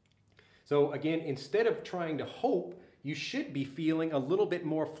 So again, instead of trying to hope, you should be feeling a little bit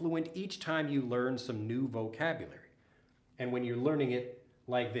more fluent each time you learn some new vocabulary. And when you're learning it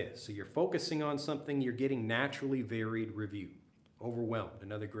like this, so you're focusing on something, you're getting naturally varied review. Overwhelmed,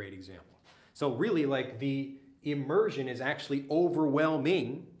 another great example. So really, like, the immersion is actually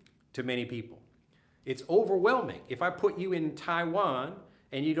overwhelming to many people. It's overwhelming. If I put you in Taiwan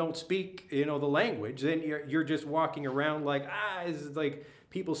and you don't speak, the language, then you're just walking around like, it's like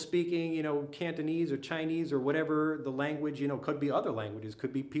people speaking, Cantonese or Chinese or whatever the language, could be other languages,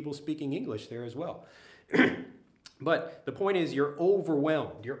 could be people speaking English there as well. But the point is, you're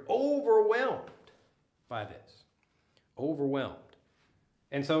overwhelmed. You're overwhelmed by this. Overwhelmed.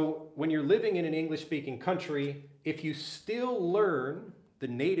 And so when you're living in an English-speaking country, if you still learn the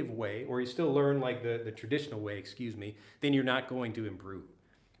native way, or you still learn like the traditional way, then you're not going to improve.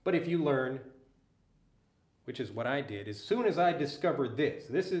 But if you learn, which is what I did, as soon as I discovered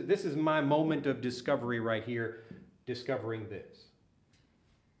this is my moment of discovery right here, discovering this,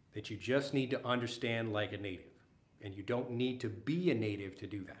 that you just need to understand like a native, and you don't need to be a native to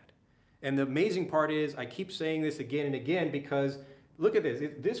do that. And the amazing part is, I keep saying this again and again, because look at this.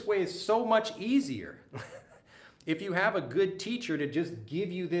 This way is so much easier. If you have a good teacher to just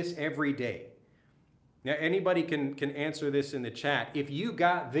give you this every day. Now, anybody can answer this in the chat. If you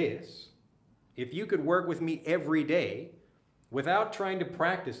got this, if you could work with me every day without trying to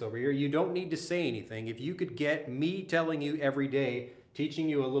practice over here, you don't need to say anything. If you could get me telling you every day, teaching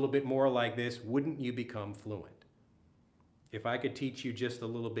you a little bit more like this, wouldn't you become fluent? If I could teach you just a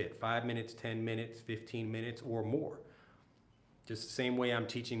little bit, 5 minutes, 10 minutes, 15 minutes, or more, just the same way I'm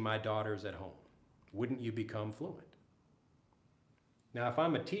teaching my daughters at home, wouldn't you become fluent? Now, if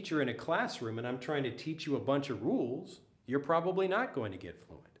I'm a teacher in a classroom and I'm trying to teach you a bunch of rules, you're probably not going to get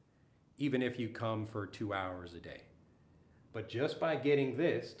fluent, even if you come for 2 hours a day. But just by getting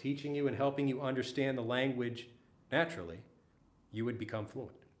this, teaching you and helping you understand the language naturally, you would become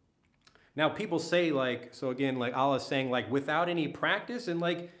fluent. Now, people say, like, so again, like Allah's saying, like, without any practice, and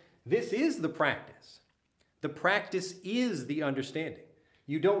like, this is the practice. The practice is the understanding.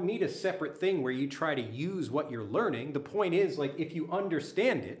 You don't need a separate thing where you try to use what you're learning. The point is, like, if you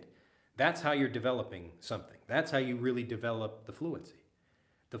understand it, that's how you're developing something. That's how you really develop the fluency.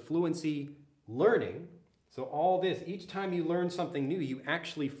 The fluency learning, so all this, each time you learn something new, you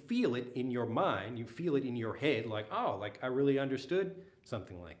actually feel it in your mind, you feel it in your head, like, oh, like, I really understood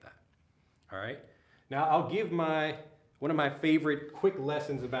something like that. All right? Now, I'll give one of my favorite quick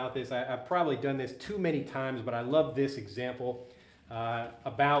lessons about this. I've probably done this too many times, but I love this example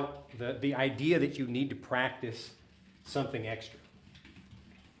about the idea that you need to practice something extra.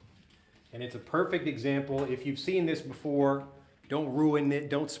 And it's a perfect example. If you've seen this before, don't ruin it,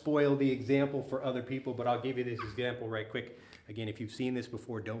 don't spoil the example for other people, but I'll give you this example right quick. Again, if you've seen this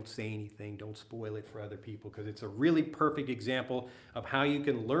before, don't say anything, don't spoil it for other people, because it's a really perfect example of how you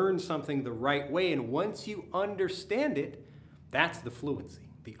can learn something the right way. And once you understand it, that's the fluency.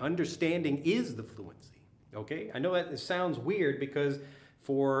 The understanding is the fluency, okay? I know that it sounds weird because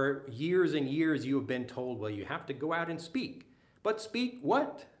for years and years you have been told, well, you have to go out and speak. But speak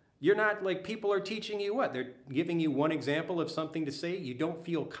what? You're not, like, people are teaching you what? They're giving you one example of something to say. You don't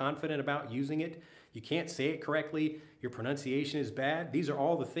feel confident about using it. You can't say it correctly. Your pronunciation is bad. These are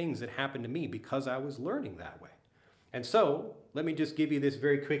all the things that happened to me because I was learning that way. And so, let me just give you this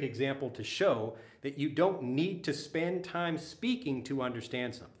very quick example to show that you don't need to spend time speaking to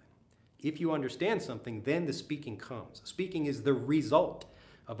understand something. If you understand something, then the speaking comes. Speaking is the result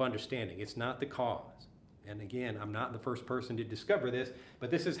of understanding. It's not the cause. And again, I'm not the first person to discover this,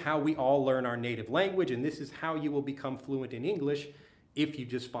 but this is how we all learn our native language, and this is how you will become fluent in English if you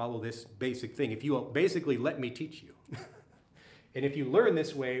just follow this basic thing. If you will basically let me teach you. And if you learn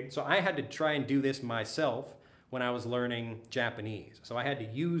this way, so I had to try and do this myself when I was learning Japanese. So I had to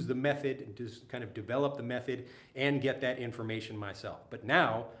use the method and just kind of develop the method and get that information myself. But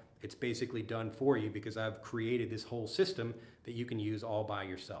now it's basically done for you because I've created this whole system that you can use all by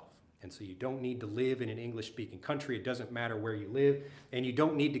yourself. And so you don't need to live in an English-speaking country. It doesn't matter where you live. And you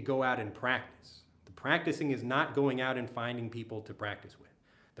don't need to go out and practice. The practicing is not going out and finding people to practice with.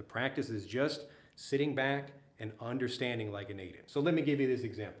 The practice is just sitting back and understanding like a native. So let me give you this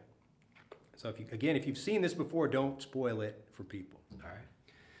example. So if you've seen this before, don't spoil it for people, all right?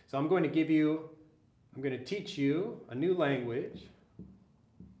 So I'm going to teach you a new language.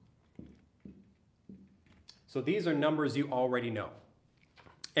 So these are numbers you already know.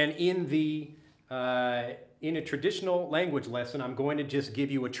 And in a traditional language lesson, I'm going to just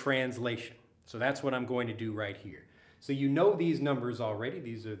give you a translation. So that's what I'm going to do right here. So you know these numbers already.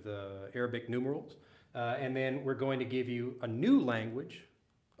 These are the Arabic numerals. And then we're going to give you a new language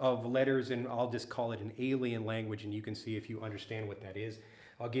of letters, and I'll just call it an alien language, and you can see if you understand what that is.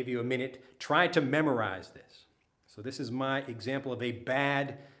 I'll give you a minute. Try to memorize this. So this is my example of a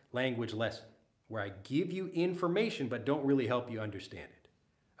bad language lesson, where I give you information but don't really help you understand it.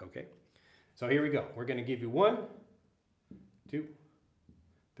 Okay? So here we go. We're going to give you 1, 2,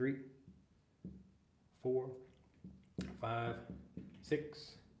 3, 4, 5,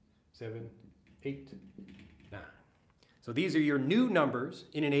 6, 7, 8, 9. So these are your new numbers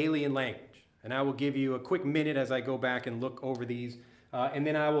in an alien language. And I will give you a quick minute as I go back and look over these. And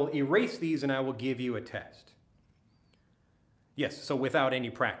then I will erase these and I will give you a test. Yes, so without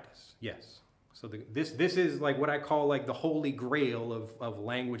any practice. Yes. So this is like what I call like the holy grail of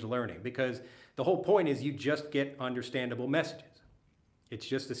language learning, because the whole point is you just get understandable messages. It's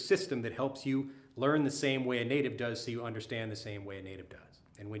just a system that helps you learn the same way a native does so you understand the same way a native does.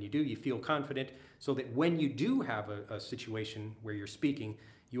 And when you do, you feel confident so that when you do have a situation where you're speaking,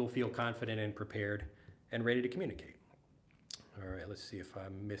 you will feel confident and prepared and ready to communicate. All right, let's see if I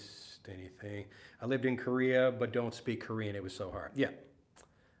missed anything. I lived in Korea, but don't speak Korean. It was so hard. Yeah.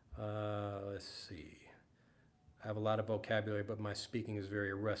 Let's see. I have a lot of vocabulary, but my speaking is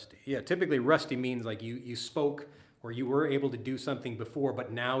very rusty. Yeah, typically rusty means like you spoke or you were able to do something before,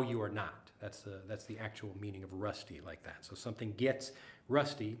 but now you are not. That's the actual meaning of rusty, like that. So something gets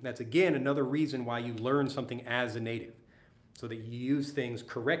rusty. That's again another reason why you learn something as a native, so that you use things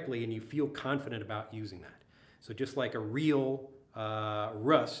correctly and you feel confident about using that. So just like a real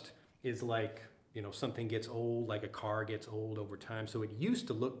rust is like, you know, something gets old, like a car gets old over time. So it used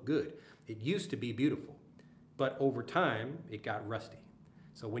to look good. It used to be beautiful. But over time, it got rusty.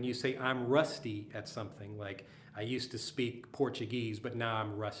 So when you say, I'm rusty at something, like I used to speak Portuguese, but now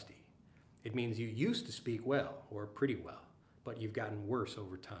I'm rusty, it means you used to speak well or pretty well, but you've gotten worse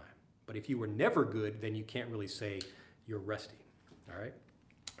over time. But if you were never good, then you can't really say you're rusty. All right?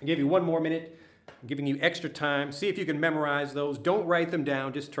 I'll give you one more minute. I'm giving you extra time. See if you can memorize those. Don't write them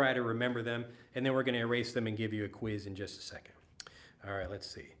down. Just try to remember them. And then we're going to erase them and give you a quiz in just a second. All right, let's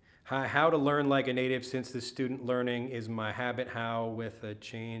see. Hi, how to learn like a native since the student learning is my habit. How with a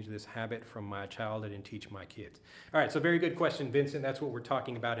change this habit from my childhood and teach my kids. All right, so very good question, Vincent. That's what we're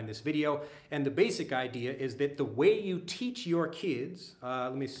talking about in this video. And the basic idea is that the way you teach your kids,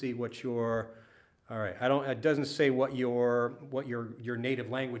 let me see what your, all right, it doesn't say what your native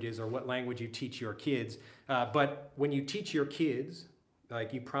language is or what language you teach your kids. But when you teach your kids,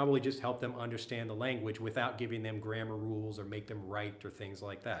 like you probably just help them understand the language without giving them grammar rules or make them write or things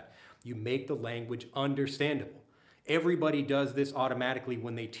like that. You make the language understandable. Everybody does this automatically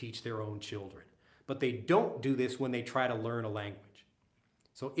when they teach their own children, but they don't do this when they try to learn a language.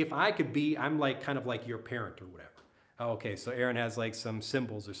 So if I could be, I'm like kind of like your parent or whatever. Oh, okay, so Aaron has like some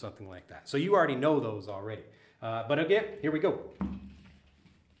symbols or something like that. So you already know those already. But again, here we go.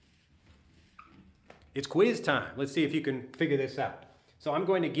 It's quiz time. Let's see if you can figure this out. So I'm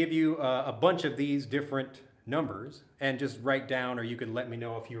going to give you a bunch of these different numbers and just write down, or you can let me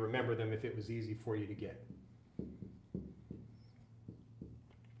know if you remember them, if it was easy for you to get.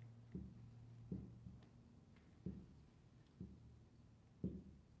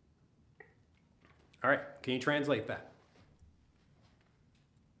 All right, can you translate that?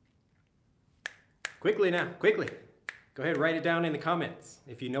 Quickly now, quickly. Go ahead, write it down in the comments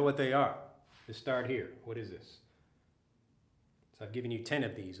if you know what they are. Just start here. What is this? So I've given you 10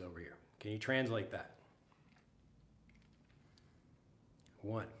 of these over here. Can you translate that?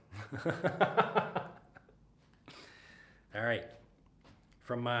 1. All right.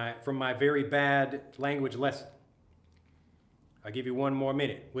 From my very bad language lesson. I'll give you one more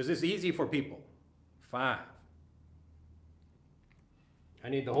minute. Was this easy for people? 5. I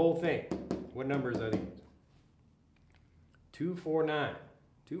need the whole thing. What numbers are these? 249.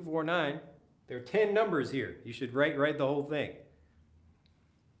 249. There are 10 numbers here. You should write the whole thing.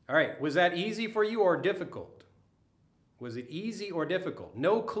 All right. Was that easy for you or difficult? Was it easy or difficult?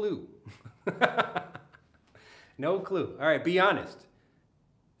 No clue. No clue. All right. Be honest.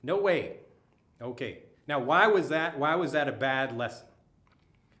 No way. Okay. Now, why was that a bad lesson?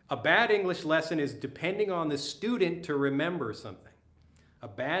 A bad English lesson is depending on the student to remember something. A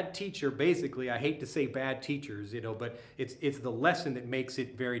bad teacher, basically, I hate to say bad teachers, but it's the lesson that makes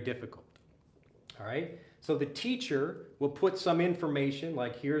it very difficult. All right? So the teacher will put some information,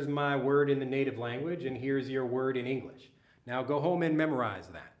 like here's my word in the native language and here's your word in English. Now go home and memorize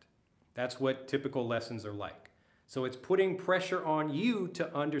that. That's what typical lessons are like. So it's putting pressure on you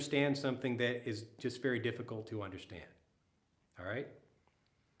to understand something that is just very difficult to understand. All right?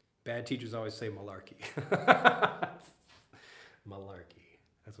 Bad teachers always say malarkey. Malarkey.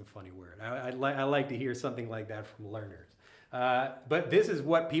 That's a funny word. I like to hear something like that from learners. But this is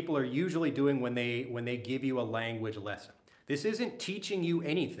what people are usually doing when they give you a language lesson. This isn't teaching you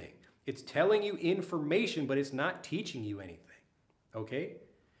anything. It's telling you information, but it's not teaching you anything. Okay?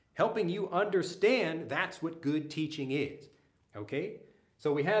 Helping you understand, that's what good teaching is. Okay?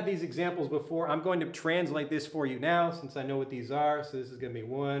 So we had these examples before. I'm going to translate this for you now since I know what these are. So this is going to be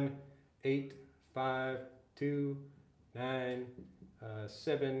 1, 8, 5, 2, 9,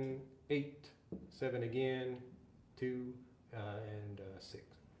 7, 8, 7 again, 2, and 6.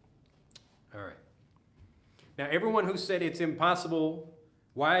 All right. Now, everyone who said it's impossible,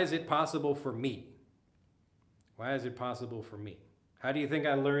 why is it possible for me? Why is it possible for me? How do you think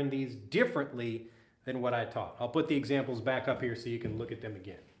I learned these differently than what I taught? I'll put the examples back up here so you can look at them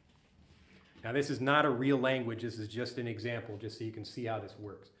again. Now, this is not a real language. This is just an example, just so you can see how this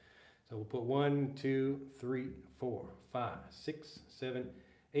works. So we'll put 1, 2, 3, 4, 5, 6, 7,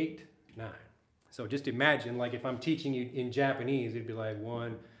 8, 9. So just imagine, like if I'm teaching you in Japanese, it'd be like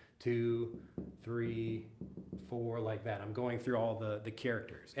 1, 2, 3, 4, like that. I'm going through all the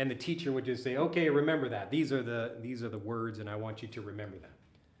characters. And the teacher would just say, okay, remember that. These are the words, and I want you to remember them.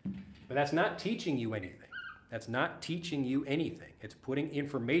 But that's not teaching you anything. That's not teaching you anything. It's putting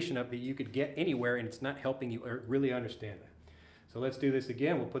information up that you could get anywhere, and it's not helping you really understand that. So let's do this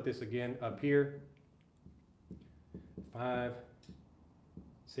again. We'll put this again up here. 5,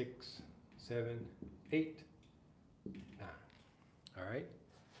 6, 7, 8, 9. All right?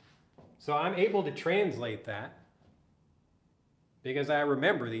 So I'm able to translate that because I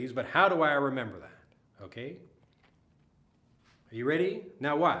remember these, but how do I remember that? Okay? Are you ready?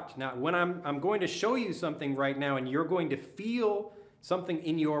 Now watch. Now when I'm going to show you something right now, and you're going to feel something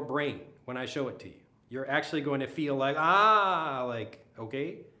in your brain when I show it to you. You're actually going to feel like,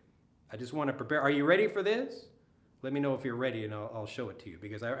 okay? I just want to prepare. Are you ready for this? Let me know if you're ready, and I'll show it to you,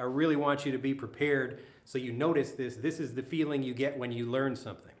 because I really want you to be prepared so you notice this. This is the feeling you get when you learn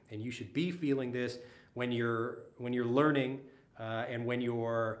something, and you should be feeling this when you're learning and when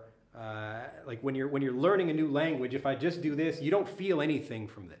you're when you're learning a new language. If I just do this, you don't feel anything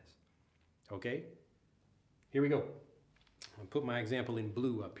from this. Okay? Here we go. I'll put my example in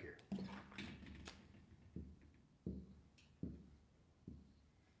blue up here.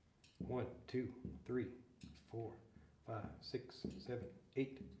 1, 2, 3, 4, 5, 6, 7,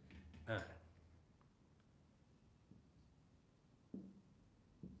 8, 9.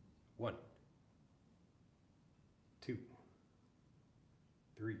 1, 2,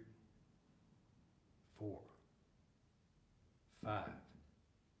 3, 4, 5,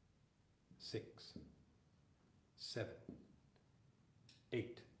 6, 7,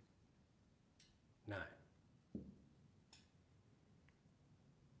 8, 9.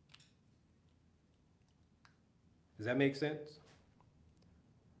 Does that make sense?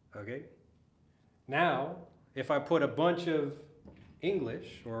 Okay. Now, if I put a bunch of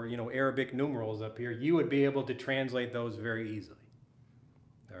English or, you know, Arabic numerals up here, you would be able to translate those very easily.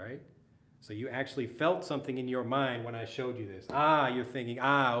 All right? So you actually felt something in your mind when I showed you this. Ah, you're thinking,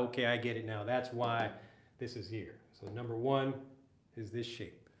 ah, okay, I get it now. That's why this is here. So number one is this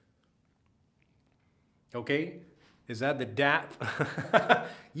shape. Okay? Is that the DAP?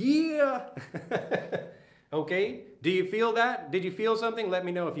 Yeah! Okay? Do you feel that? Did you feel something? Let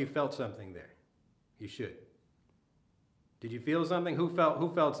me know if you felt something there. You should. Did you feel something? Who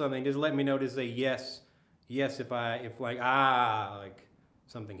felt something? Just let me know to say yes. Yes if like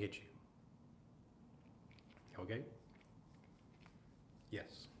something hit you. Okay?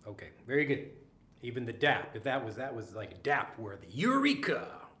 Yes. Okay. Very good. Even the DAP, if that was like a DAP worthy. Eureka!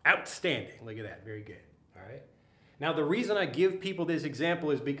 Outstanding. Look at that. Very good. All right? Now, the reason I give people this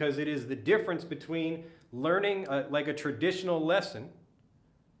example is because it is the difference between learning like a traditional lesson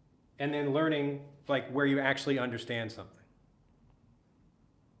and then learning like where you actually understand something.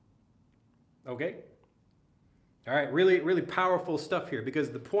 Okay? All right, really, really powerful stuff here, because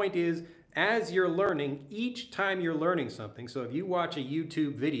the point is, as you're learning, each time you're learning something, so if you watch a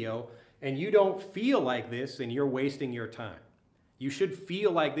YouTube video and you don't feel like this, then you're wasting your time. You should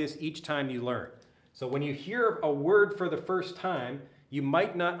feel like this each time you learn. So when you hear a word for the first time, you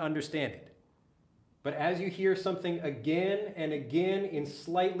might not understand it. But as you hear something again and again in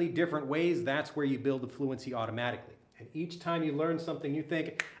slightly different ways, that's where you build the fluency automatically. And each time you learn something, you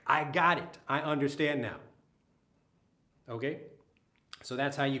think, I got it. I understand now. Okay? So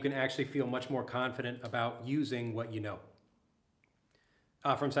that's how you can actually feel much more confident about using what you know.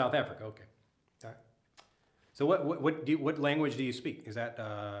 From South Africa, okay. All right. So what language do you speak? Is that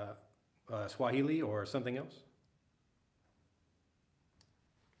Swahili or something else?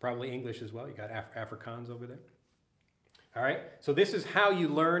 Probably English as well. You got Afrikaans over there. All right. So this is how you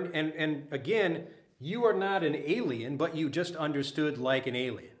learn. And again, you are not an alien, but you just understood like an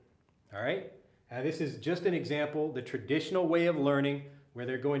alien. All right. This is just an example, the traditional way of learning, where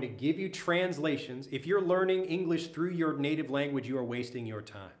they're going to give you translations. If you're learning English through your native language, you are wasting your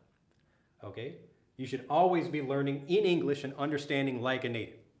time. Okay? You should always be learning in English and understanding like a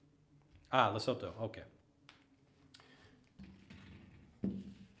native. Ah, Lesotho. Okay.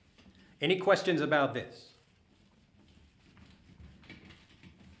 Any questions about this?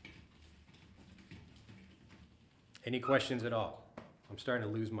 Any questions at all? I'm starting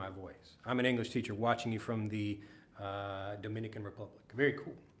to lose my voice. I'm an English teacher watching you from the Dominican Republic. Very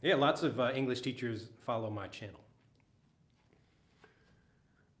cool. Yeah, lots of English teachers follow my channel.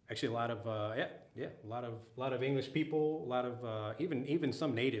 Actually, a lot of a lot of English people, a lot of even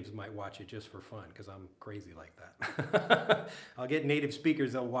some natives might watch it just for fun, because I'm crazy like that. I'll get native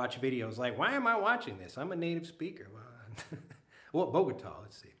speakers that'll watch videos like, why am I watching this? I'm a native speaker. Well, Bogota,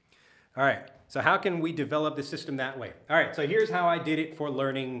 let's see. All right, so how can we develop the system that way? All right, so here's how I did it for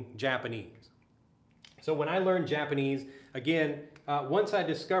learning Japanese. So when I learned Japanese, again, once I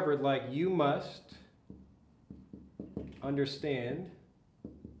discovered like you must understand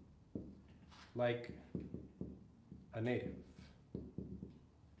like a native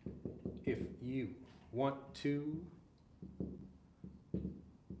if you want to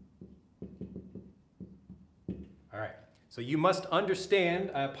all right. So you must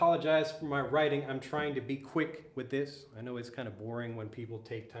understand. I apologize for my writing. I'm trying to be quick with this. I know it's kind of boring when people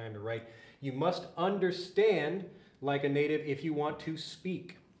take time to write. You must understand like a native if you want to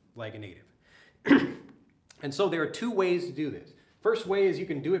speak like a native. And so there are two ways to do this. First way is you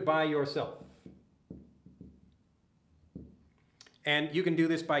can do it by yourself. And you can do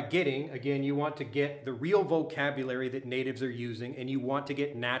this by getting, again, you want to get the real vocabulary that natives are using, and you want to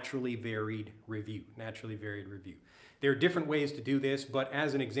get naturally varied review. Naturally varied review. There are different ways to do this, but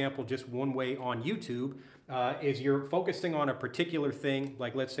as an example, just one way on YouTube is you're focusing on a particular thing,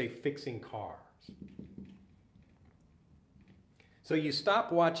 like let's say fixing cars. So you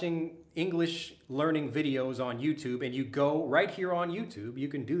stop watching English learning videos on YouTube and you go right here on YouTube. You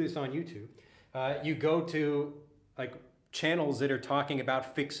can do this on YouTube. You go to like channels that are talking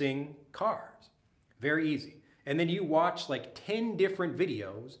about fixing cars. Very easy. And then you watch like 10 different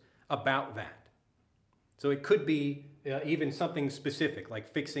videos about that. So it could be even something specific, like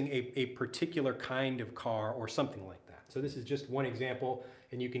fixing a particular kind of car or something like that. So this is just one example,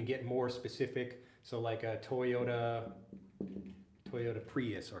 and you can get more specific. So like a Toyota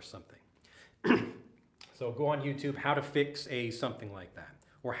Prius or something. So go on YouTube, how to fix something like that,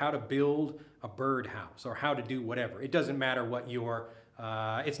 or how to build a birdhouse, or how to do whatever. It doesn't matter what your,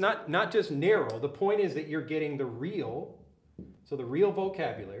 it's not just narrow. The point is that you're getting the real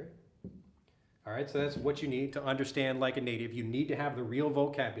vocabulary. All right, so that's what you need to understand like a native. You need to have the real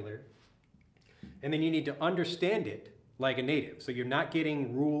vocabulary. and then you need to understand it like a native. So you're not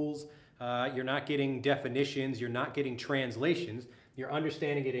getting rules, you're not getting definitions, you're not getting translations, you're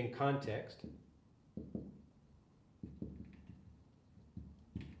understanding it in context.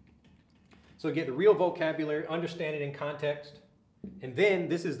 So get the real vocabulary, understand it in context, and then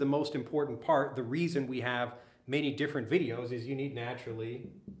this is the most important part. The reason we have many different videos is you need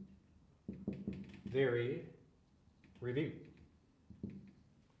naturally varied review.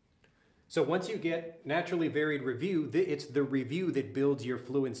 So once you get naturally varied review, it's the review that builds your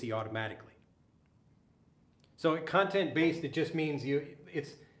fluency automatically. So content-based, it just means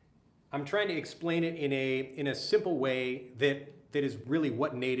I'm trying to explain it in a simple way that is really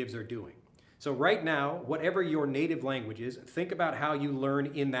what natives are doing. So right now, whatever your native language is, think about how you learn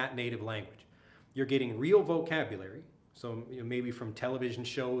in that native language. You're getting real vocabulary, so maybe from television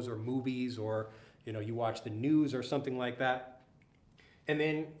shows or movies, or you watch the news or something like that. And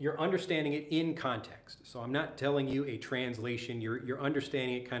then you're understanding it in context. So I'm not telling you a translation, you're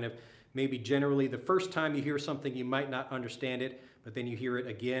understanding it kind of maybe generally. The first time you hear something, you might not understand it, but then you hear it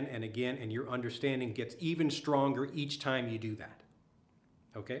again and again, and your understanding gets even stronger each time you do that.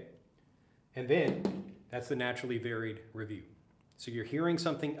 Okay? And then that's the naturally varied review. So you're hearing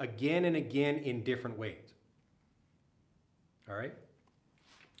something again and again in different ways. All right?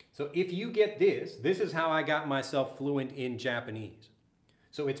 So if you get this is how I got myself fluent in Japanese.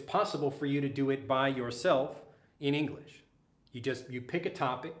 So it's possible for you to do it by yourself in English. You pick a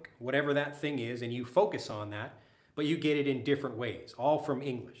topic, whatever that thing is, and you focus on that, but you get it in different ways, all from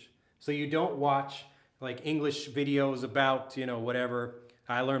English. So you don't watch like English videos about, whatever.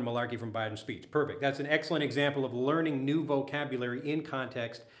 I learned malarkey from Biden's speech. Perfect. That's an excellent example of learning new vocabulary in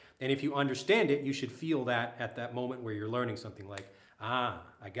context. And if you understand it, you should feel that at that moment where you're learning something like, I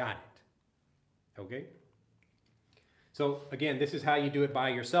got it. Okay? So again, this is how you do it by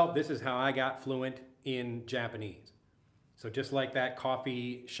yourself. This is how I got fluent in Japanese. So just like that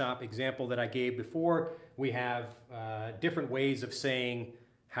coffee shop example that I gave before, we have different ways of saying,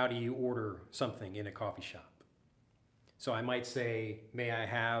 how do you order something in a coffee shop? So I might say, may I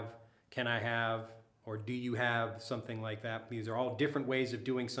have, can I have, or do you have, something like that. These are all different ways of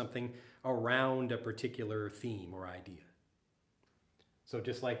doing something around a particular theme or idea. So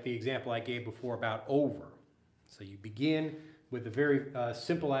just like the example I gave before about over. So you begin with a very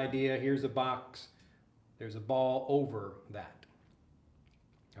simple idea. Here's a box. There's a ball over that.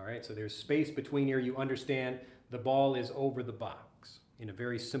 All right, so there's space between here. You understand the ball is over the box. In a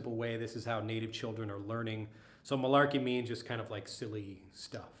very simple way, this is how native children are learning. So malarkey means just kind of like silly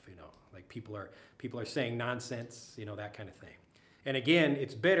stuff, like people are saying nonsense, that kind of thing. And again,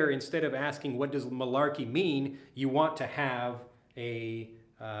 it's better, instead of asking what does malarkey mean, you want to have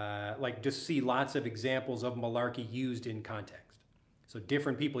just see lots of examples of malarkey used in context. So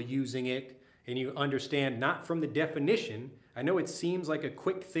different people using it, and you understand not from the definition. I know it seems like a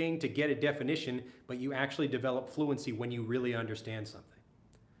quick thing to get a definition, but you actually develop fluency when you really understand something.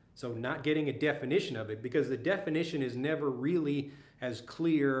 So not getting a definition of it, because the definition is never really as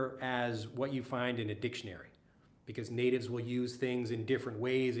clear as what you find in a dictionary. Because natives will use things in different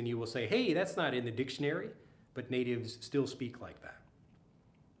ways, and you will say, hey, that's not in the dictionary, but natives still speak like that.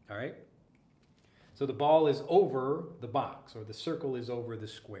 All right? So the ball is over the box, or the circle is over the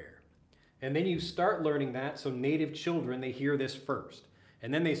square. And then you start learning that, so native children, they hear this first.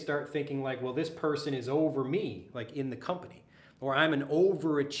 And then they start thinking like, well, this person is over me, like in the company. Or I'm an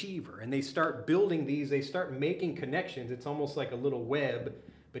overachiever. And they start building these, they start making connections. It's almost like a little web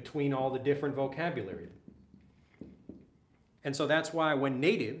between all the different vocabulary. And so that's why when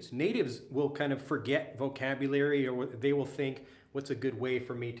natives will kind of forget vocabulary, or they will think, what's a good way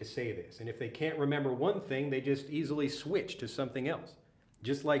for me to say this? And if they can't remember one thing, they just easily switch to something else,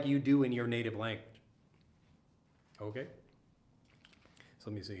 just like you do in your native language. Okay?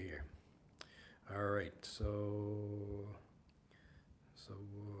 So let me see here. All right, so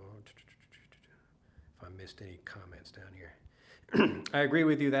if I missed any comments down here. I agree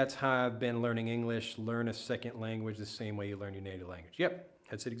with you. That's how I've been learning English. Learn a second language the same way you learn your native language. Yep,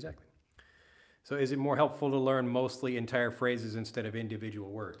 that's it exactly. So is it more helpful to learn mostly entire phrases instead of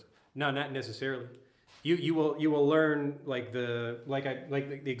individual words? No, not necessarily. You will learn like the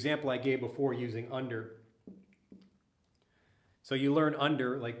example I gave before using under. So you learn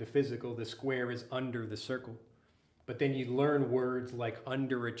under, like the physical, the square is under the circle. But then you learn words like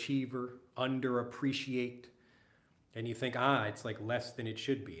underachiever, underappreciate, and you think, it's like less than it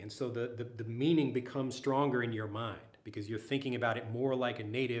should be. And so the meaning becomes stronger in your mind because you're thinking about it more like a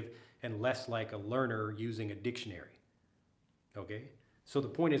native and less like a learner using a dictionary. Okay? So the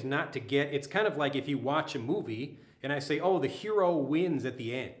point is not to get, it's kind of like if you watch a movie and I say, oh, the hero wins at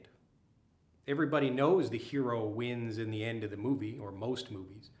the end. Everybody knows the hero wins in the end of the movie, or most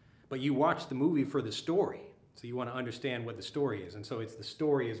movies, but you watch the movie for the story. So you want to understand what the story is. And so it's the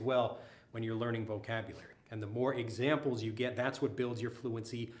story as well when you're learning vocabulary. And the more examples you get, that's what builds your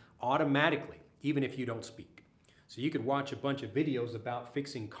fluency automatically, even if you don't speak. So you could watch a bunch of videos about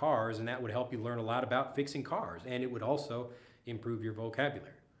fixing cars, and that would help you learn a lot about fixing cars. And it would also improve your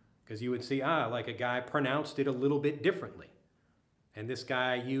vocabulary, because you would see, like a guy pronounced it a little bit differently. And this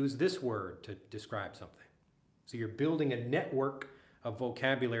guy used this word to describe something. So you're building a network of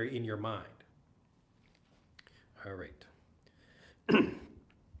vocabulary in your mind. All right.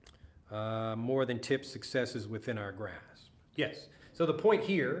 More than tips, successes within our grasp. Yes. So the point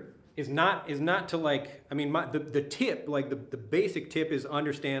here is not to like, I mean, the tip, like the basic tip is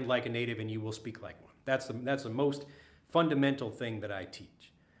understand like a native and you will speak like one. That's the most fundamental thing that I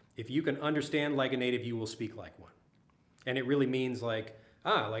teach. If you can understand like a native, you will speak like one. And it really means like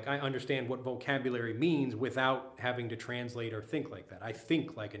I understand what vocabulary means without having to translate or think like that. I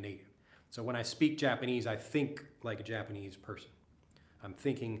think like a native. So when I speak Japanese, I think like a Japanese person. I'm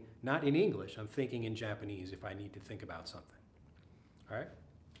thinking not in English, I'm thinking in Japanese if I need to think about something. All right?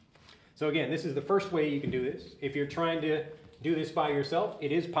 So again, this is the first way you can do this. If you're trying to do this by yourself,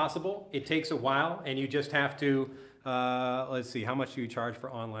 it is possible. It takes a while, and you just have to, let's see, how much do you charge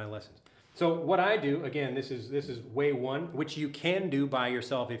for online lessons? So what I do, again, this is way one, which you can do by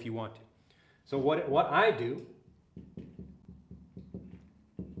yourself if you want to. So what I do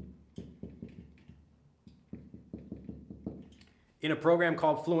in a program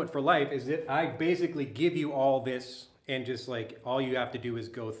called Fluent for Life is that I basically give you all this, and just like all you have to do is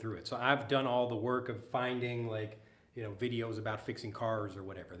go through it. So I've done all the work of finding like, you know, videos about fixing cars or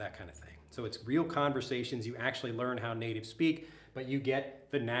whatever, that kind of thing. So it's real conversations. You actually learn how natives speak, but you get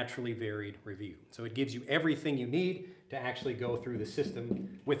the naturally varied review. So it gives you everything you need to actually go through the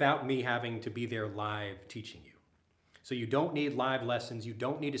system without me having to be there live teaching you. So you don't need live lessons. You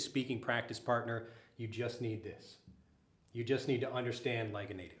don't need a speaking practice partner. You just need this. You just need to understand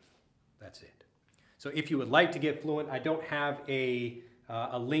like a native. That's it. So if you would like to get fluent, I don't have a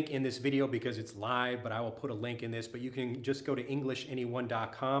link in this video because it's live, but I will put a link in this. But you can just go to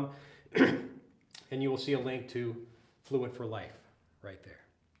EnglishAnyone.com and you will see a link to Fluent for Life right there.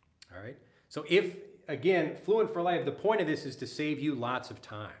 All right. So if, again, Fluent for Life, the point of this is to save you lots of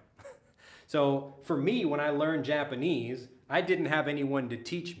time. So for me, when I learned Japanese, I didn't have anyone to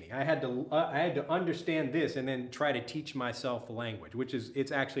teach me. I had to understand this and then try to teach myself the language, which is,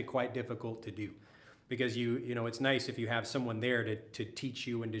 it's actually quite difficult to do, because you know, it's nice if you have someone there to teach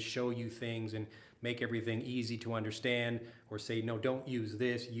you and to show you things and make everything easy to understand, or say, no, don't use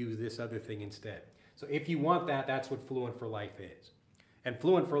this other thing instead. So if you want that, that's what Fluent for Life is. And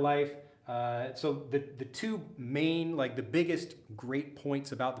Fluent for Life, so the two main, like the biggest great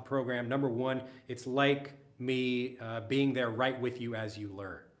points about the program, number one, it's like me being there right with you as you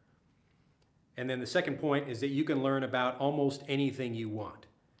learn. And then the second point is that you can learn about almost anything you want.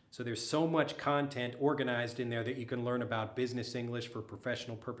 So there's so much content organized in there that you can learn about business English for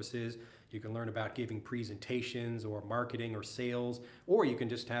professional purposes. You can learn about giving presentations or marketing or sales, or you can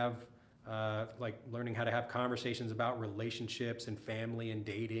just have like learning how to have conversations about relationships and family and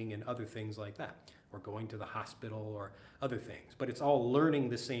dating and other things like that, or going to the hospital or other things. But it's all learning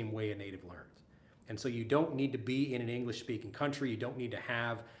the same way a native learns. And so you don't need to be in an English-speaking country. You don't need to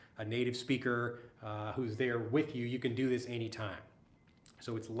have a native speaker who's there with you. You can do this anytime.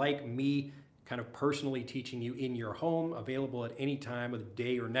 So it's like me kind of personally teaching you in your home, available at any time of the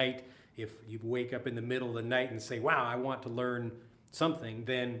day or night. If you wake up in the middle of the night and say, wow, I want to learn something,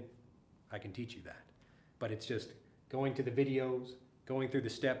 then I can teach you that. But it's just going to the videos, going through the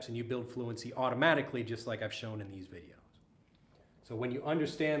steps, and you build fluency automatically, just like I've shown in these videos. So when you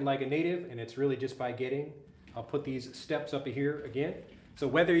understand like a native, and it's really just by getting, I'll put these steps up here again. So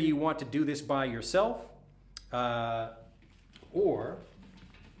whether you want to do this by yourself, or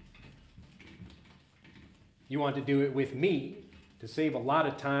you want to do it with me to save a lot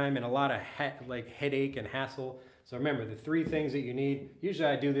of time and a lot of headache and hassle. So remember, the three things that you need, usually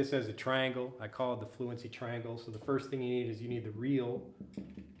I do this as a triangle. I call it the fluency triangle. So the first thing you need is you need the real.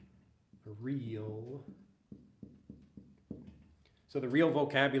 So the real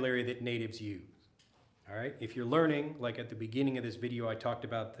vocabulary that natives use. All right, if you're learning, like at the beginning of this video, I talked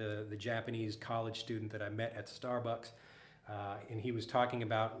about the Japanese college student that I met at Starbucks, and he was talking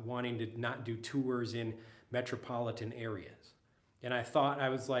about wanting to not do tours in metropolitan areas. And I thought, I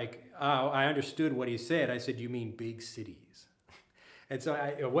was like, oh, I understood what he said. I said, you mean big cities? And so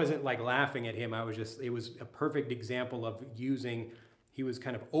I wasn't like laughing at him. I was just, it was a perfect example of using, he was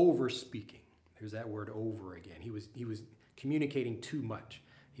kind of over speaking. There's that word over again. He was communicating too much.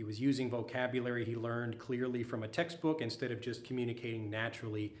 He was using vocabulary he learned clearly from a textbook instead of just communicating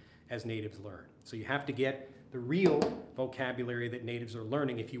naturally as natives learn. So you have to get the real vocabulary that natives are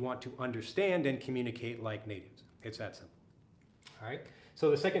learning if you want to understand and communicate like natives. It's that simple. All right?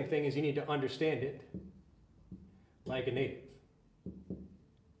 So the second thing is you need to understand it like a native.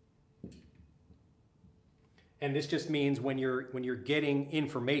 And this just means when you're getting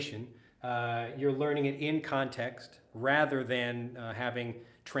information, you're learning it in context rather than having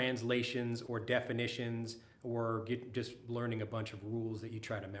translations or definitions or just learning a bunch of rules that you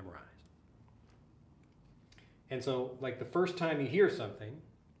try to memorize. And so, like the first time you hear something,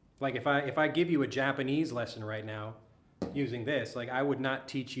 like if I give you a Japanese lesson right now using this, like I would not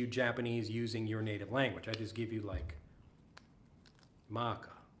teach you Japanese using your native language. I just give you like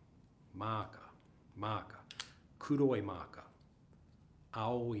maka, maka, maka, kuroi maka,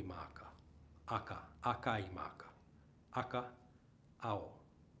 aoi maka, aka, akai maka, aka, ao,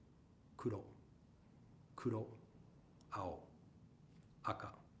 kuro, kuro, ao, aka.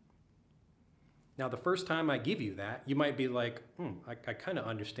 Now, the first time I give you that, you might be like, I kind of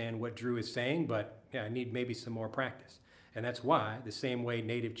understand what Drew is saying, but yeah, I need maybe some more practice. And that's why, the same way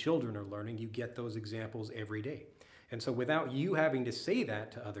native children are learning, you get those examples every day. And so without you having to say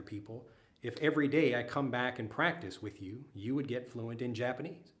that to other people, if every day I come back and practice with you, you would get fluent in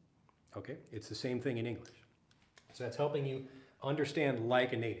Japanese. Okay? It's the same thing in English. So that's helping you understand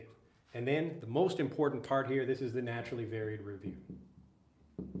like a native. And then the most important part here, this is the naturally varied review.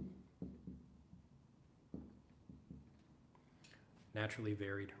 Naturally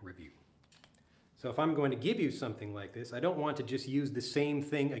varied review. So if I'm going to give you something like this, I don't want to just use the same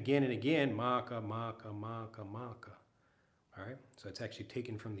thing again and again, maka, maka, maka, maka. All right, so it's actually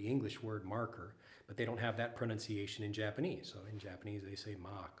taken from the English word marker, but they don't have that pronunciation in Japanese. So in Japanese, they say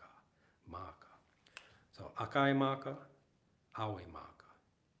maka, maka. So akai maka, aoi maka,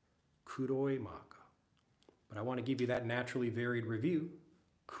 kuroi maka. But I want to give you that naturally varied review,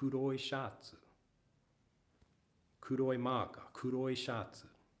 kuroi shatsu. Kuroi maka, kuroi shatsu.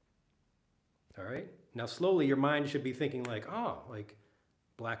 All right? Now slowly your mind should be thinking like, oh, like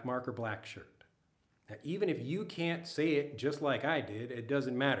black marker, black shirt. Now even if you can't say it just like I did, it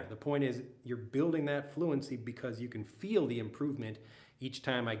doesn't matter. The point is you're building that fluency because you can feel the improvement each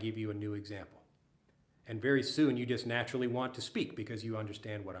time I give you a new example. And very soon you just naturally want to speak because you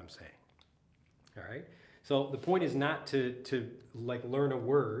understand what I'm saying. All right? So the point is not to like learn a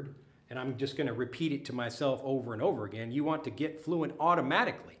word and I'm just going to repeat it to myself over and over again. You want to get fluent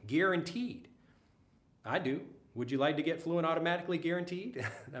automatically, guaranteed. I do. Would you like to get fluent automatically, guaranteed?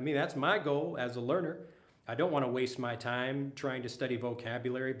 I mean, that's my goal as a learner. I don't want to waste my time trying to study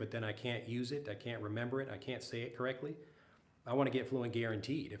vocabulary, but then I can't use it, I can't remember it, I can't say it correctly. I want to get fluent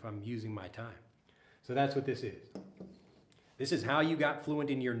guaranteed if I'm using my time. So that's what this is. This is how you got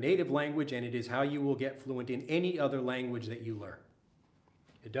fluent in your native language, and it is how you will get fluent in any other language that you learn.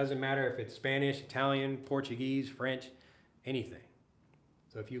 It doesn't matter if it's Spanish, Italian, Portuguese, French, anything.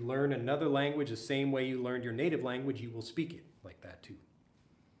 So if you learn another language the same way you learned your native language, you will speak it like that too.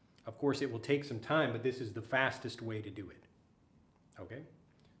 Of course, it will take some time, but this is the fastest way to do it. Okay?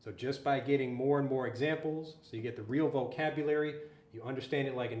 So just by getting more and more examples, so you get the real vocabulary, you understand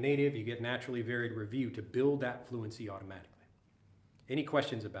it like a native, you get naturally varied review to build that fluency automatically. Any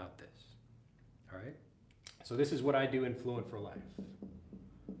questions about this? All right? So this is what I do in Fluent for Life.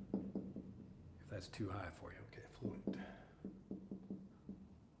 That's too high for you. Okay, fluent.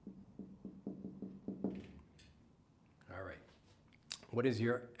 All right. What is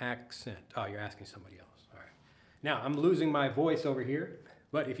your accent? Oh, you're asking somebody else. All right. Now, I'm losing my voice over here,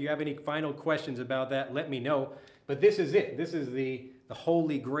 but if you have any final questions about that, let me know. But this is it. This is the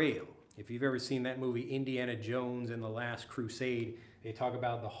Holy Grail. If you've ever seen that movie, Indiana Jones and the Last Crusade, they talk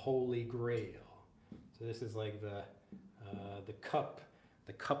about the Holy Grail. So this is like the cup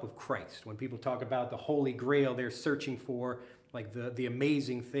of Christ. When people talk about the Holy Grail, they're searching for like the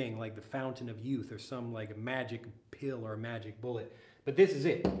amazing thing, like the fountain of youth or some like a magic pill or a magic bullet. But this is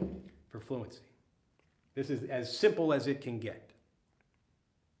it for fluency. This is as simple as it can get.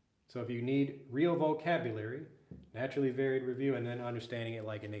 So if you need real vocabulary, naturally varied review, and then understanding it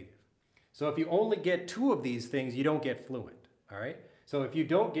like a native. So if you only get 2 of these things, you don't get fluent. All right? So if you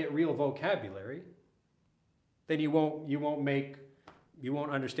don't get real vocabulary, then you won't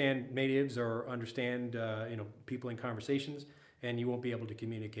understand natives or understand people in conversations, and you won't be able to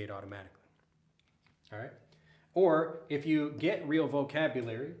communicate automatically. All right? Or if you get real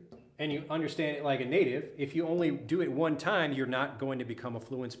vocabulary and you understand it like a native, if you only do it one time, you're not going to become a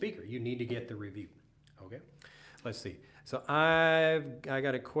fluent speaker. You need to get the review. Okay? Let's see. So I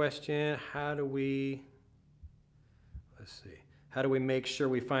got a question. How do we, let's see. How do we make sure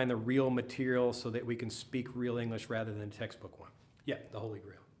we find the real material so that we can speak real English rather than textbook one? Yeah, the Holy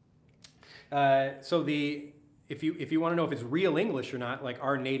Grail. If you want to know if it's real English or not, like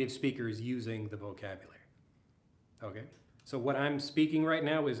our native speaker is using the vocabulary. Okay? So what I'm speaking right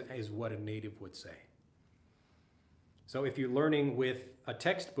now is what a native would say. So if you're learning with a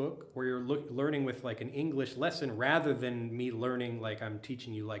textbook or you're learning with like an English lesson rather than me learning like I'm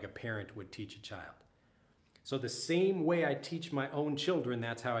teaching you like a parent would teach a child. So the same way I teach my own children,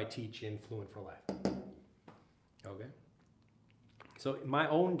 that's how I teach in Fluent for Life. Okay? So my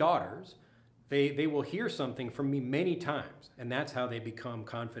own daughters, they will hear something from me many times, and that's how they become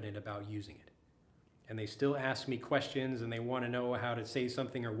confident about using it. And they still ask me questions, and they want to know how to say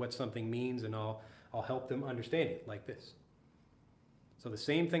something or what something means, and I'll help them understand it like this. So the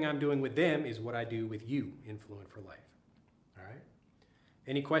same thing I'm doing with them is what I do with you in Fluent for Life. All right?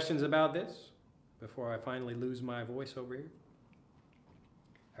 Any questions about this before I finally lose my voice over here?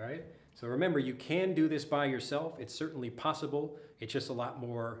 All right? So remember, you can do this by yourself. It's certainly possible. It's just a lot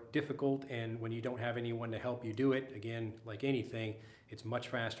more difficult, and when you don't have anyone to help you do it, again, like anything, it's much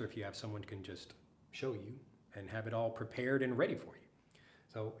faster if you have someone who can just show you and have it all prepared and ready for you.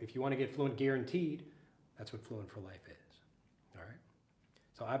 So if you want to get fluent guaranteed, that's what Fluent for Life is. All right?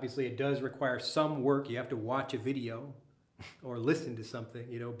 So obviously it does require some work. You have to watch a video or listen to something,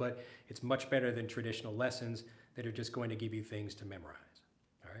 you know, but it's much better than traditional lessons that are just going to give you things to memorize.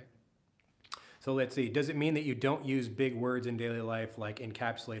 All right? So let's see. Does it mean that you don't use big words in daily life like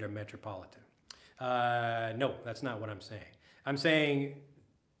encapsulate or metropolitan? No, that's not what I'm saying. I'm saying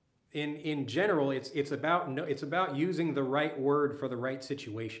in general, it's about using the right word for the right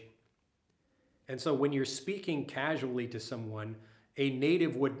situation. And so when you're speaking casually to someone, a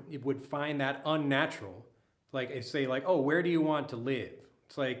native would find that unnatural. Like say like, oh, where do you want to live?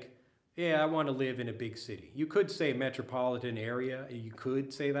 It's like, yeah, I want to live in a big city. You could say metropolitan area. You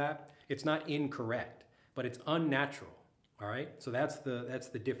could say that. It's not incorrect, but it's unnatural. All right. So that's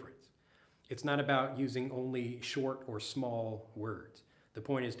the difference. It's not about using only short or small words. The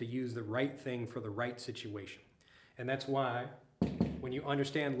point is to use the right thing for the right situation. And that's why when you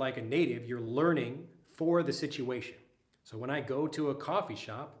understand like a native, you're learning for the situation. So when I go to a coffee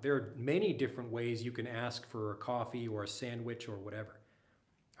shop, there are many different ways you can ask for a coffee or a sandwich or whatever.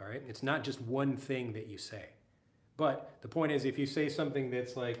 All right? It's not just one thing that you say. But the point is, if you say something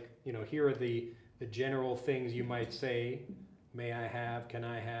that's like, you know, here are the general things you might say, may I have, can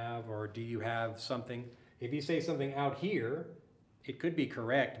I have, or do you have something? If you say something out here, it could be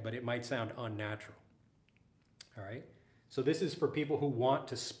correct, but it might sound unnatural. All right? So this is for people who want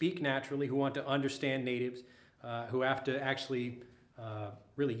to speak naturally, who want to understand natives, who have to actually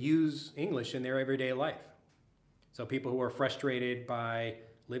really use English in their everyday life. So people who are frustrated by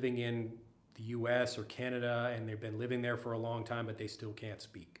living in the US or Canada and they've been living there for a long time, but they still can't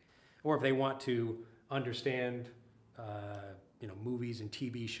speak. Or if they want to understand you know, movies and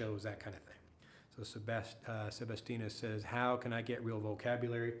TV shows, that kind of thing. So Sebastina says, how can I get real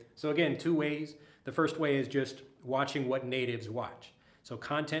vocabulary? So again, two ways. The first way is just watching what natives watch. So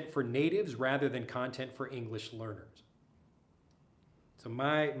content for natives rather than content for English learners. So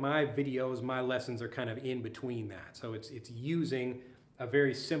my videos, my lessons are kind of in between that. So it's using a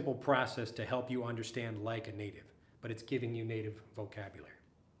very simple process to help you understand like a native, but it's giving you native vocabulary.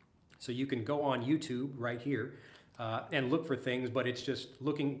 So you can go on YouTube right here and look for things, but it's just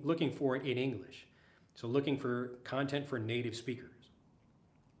looking for it in English. So looking for content for native speakers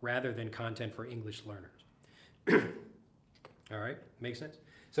rather than content for English learners. All right, makes sense?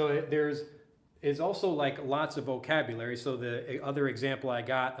 So there's also like lots of vocabulary. So the other example I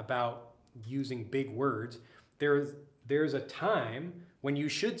got about using big words, there's a time when you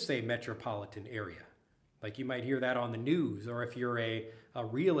should say metropolitan area. Like you might hear that on the news, or if you're a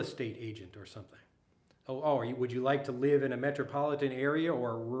real estate agent or something. Would you like to live in a metropolitan area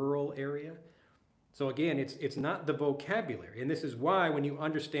or a rural area? So again, it's not the vocabulary. And this is why when you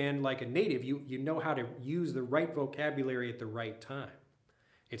understand like a native, you know how to use the right vocabulary at the right time.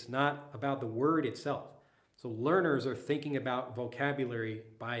 It's not about the word itself. So learners are thinking about vocabulary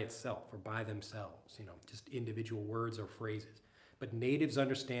by itself or by themselves, you know, just individual words or phrases. But natives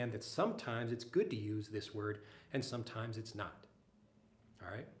understand that sometimes it's good to use this word and sometimes it's not.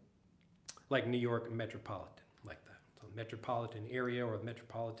 All right? Like New York Metropolitan, like that. So metropolitan area or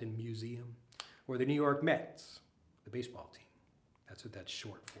metropolitan museum. Or the New York Mets, the baseball team. That's what that's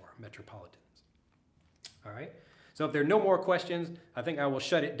short for, Metropolitans. All right? So if there are no more questions, I think I will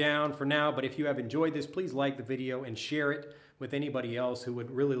shut it down for now. But if you have enjoyed this, please like the video and share it with anybody else who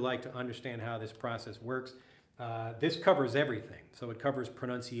would really like to understand how this process works. This covers everything. So it covers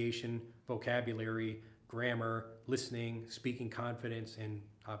pronunciation, vocabulary, grammar, listening, speaking confidence, and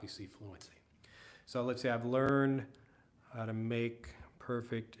obviously fluency. So let's say I've learned how to make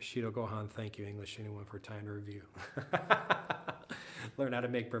perfect Shiro Gohan. Thank you, English Anyone, for time to review. Learn how to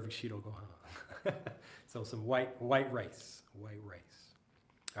make perfect Shiro Gohan. So some white rice.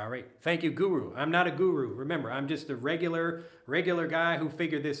 All right. Thank you, Guru. I'm not a guru. Remember, I'm just a regular guy who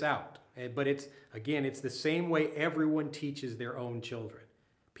figured this out. But it's the same way everyone teaches their own children.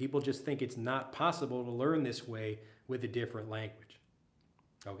 People just think it's not possible to learn this way with a different language.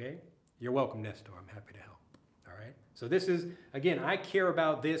 Okay? You're welcome, Nestor. I'm happy to help. All right? So this is, again, I care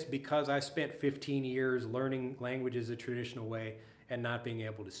about this because I spent 15 years learning languages the traditional way and not being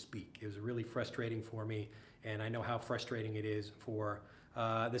able to speak. It was really frustrating for me, and I know how frustrating it is for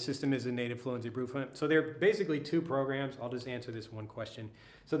the system is a native fluency blueprint. So there are basically two programs. I'll just answer this one question.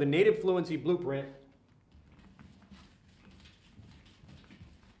 So the native fluency blueprint,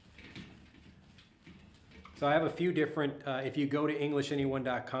 so I have a few different, if you go to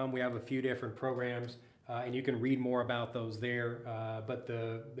EnglishAnyone.com, we have a few different programs, and you can read more about those there. But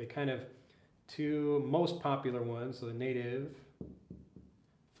the kind of two most popular ones, so the native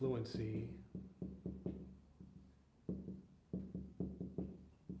fluency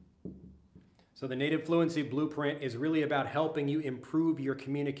So the Native Fluency Blueprint is really about helping you improve your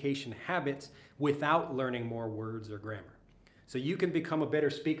communication habits without learning more words or grammar. So you can become a better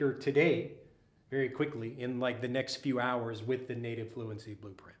speaker today, very quickly, in like the next few hours with the Native Fluency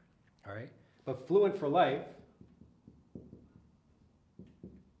Blueprint, all right? But Fluent for Life,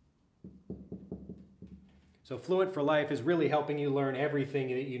 so Fluent for Life is really helping you learn everything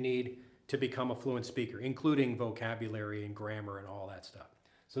that you need to become a fluent speaker, including vocabulary and grammar and all that stuff.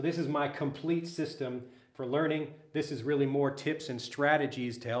 So this is my complete system for learning. This is really more tips and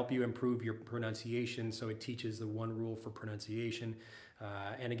strategies to help you improve your pronunciation. So it teaches the one rule for pronunciation.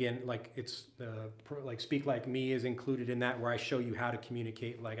 And again, like it's like Speak Like Me is included in that, where I show you how to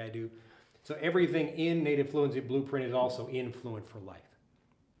communicate like I do. So everything in Native Fluency Blueprint is also in Fluent for Life.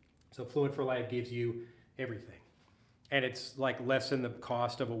 So Fluent for Life gives you everything. And it's like less than the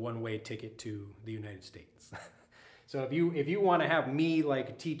cost of a one-way ticket to the United States. So if you want to have me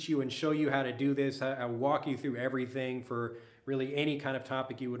like teach you and show you how to do this, I walk you through everything for really any kind of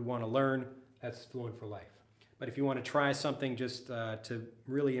topic you would want to learn, that's Fluent for Life. But if you want to try something just to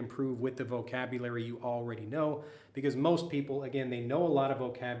really improve with the vocabulary you already know, because most people, again, they know a lot of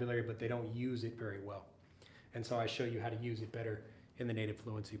vocabulary, but they don't use it very well. And so I show you how to use it better in the Native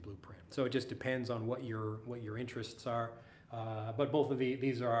Fluency Blueprint. So it just depends on what your interests are. But both of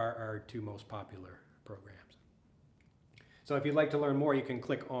these are our two most popular programs. So if you'd like to learn more, you can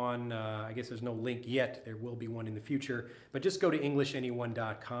click on, I guess there's no link yet, there will be one in the future, but just go to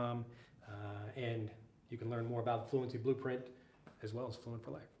EnglishAnyone.com and you can learn more about the Fluency Blueprint as well as Fluent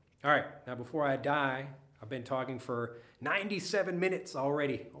for Life. All right, now before I die, I've been talking for 97 minutes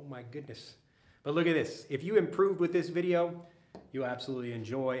already. Oh my goodness. But look at this. If you improved with this video, you'll absolutely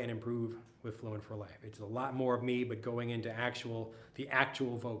enjoy and improve with Fluent for Life. It's a lot more of me, but going into the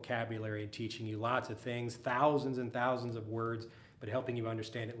actual vocabulary and teaching you lots of things, thousands and thousands of words, but helping you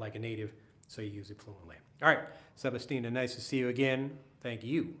understand it like a native so you use it fluently. All right, Sebastina, nice to see you again. Thank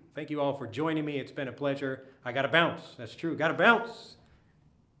you. Thank you all for joining me. It's been a pleasure. I got to bounce. That's true. Got to bounce.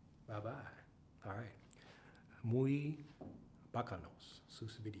 Bye-bye. All right. Muy bacanos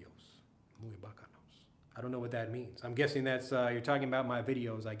sus videos. Muy bacanos. I don't know what that means. I'm guessing that's, you're talking about my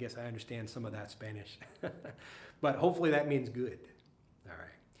videos. I guess I understand some of that Spanish. But hopefully that means good. All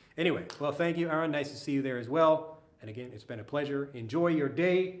right. Anyway, well, thank you, Aaron. Nice to see you there as well. And again, it's been a pleasure. Enjoy your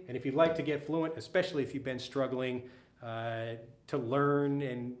day. And if you'd like to get fluent, especially if you've been struggling to learn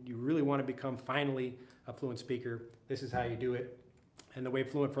and you really want to become finally a fluent speaker, this is how you do it. And the way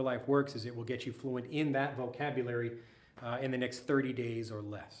Fluent for Life works is it will get you fluent in that vocabulary in the next 30 days or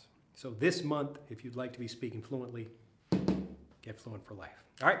less. So this month, if you'd like to be speaking fluently, get Fluent for Life.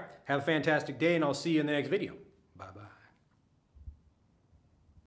 All right, have a fantastic day, and I'll see you in the next video. Bye-bye.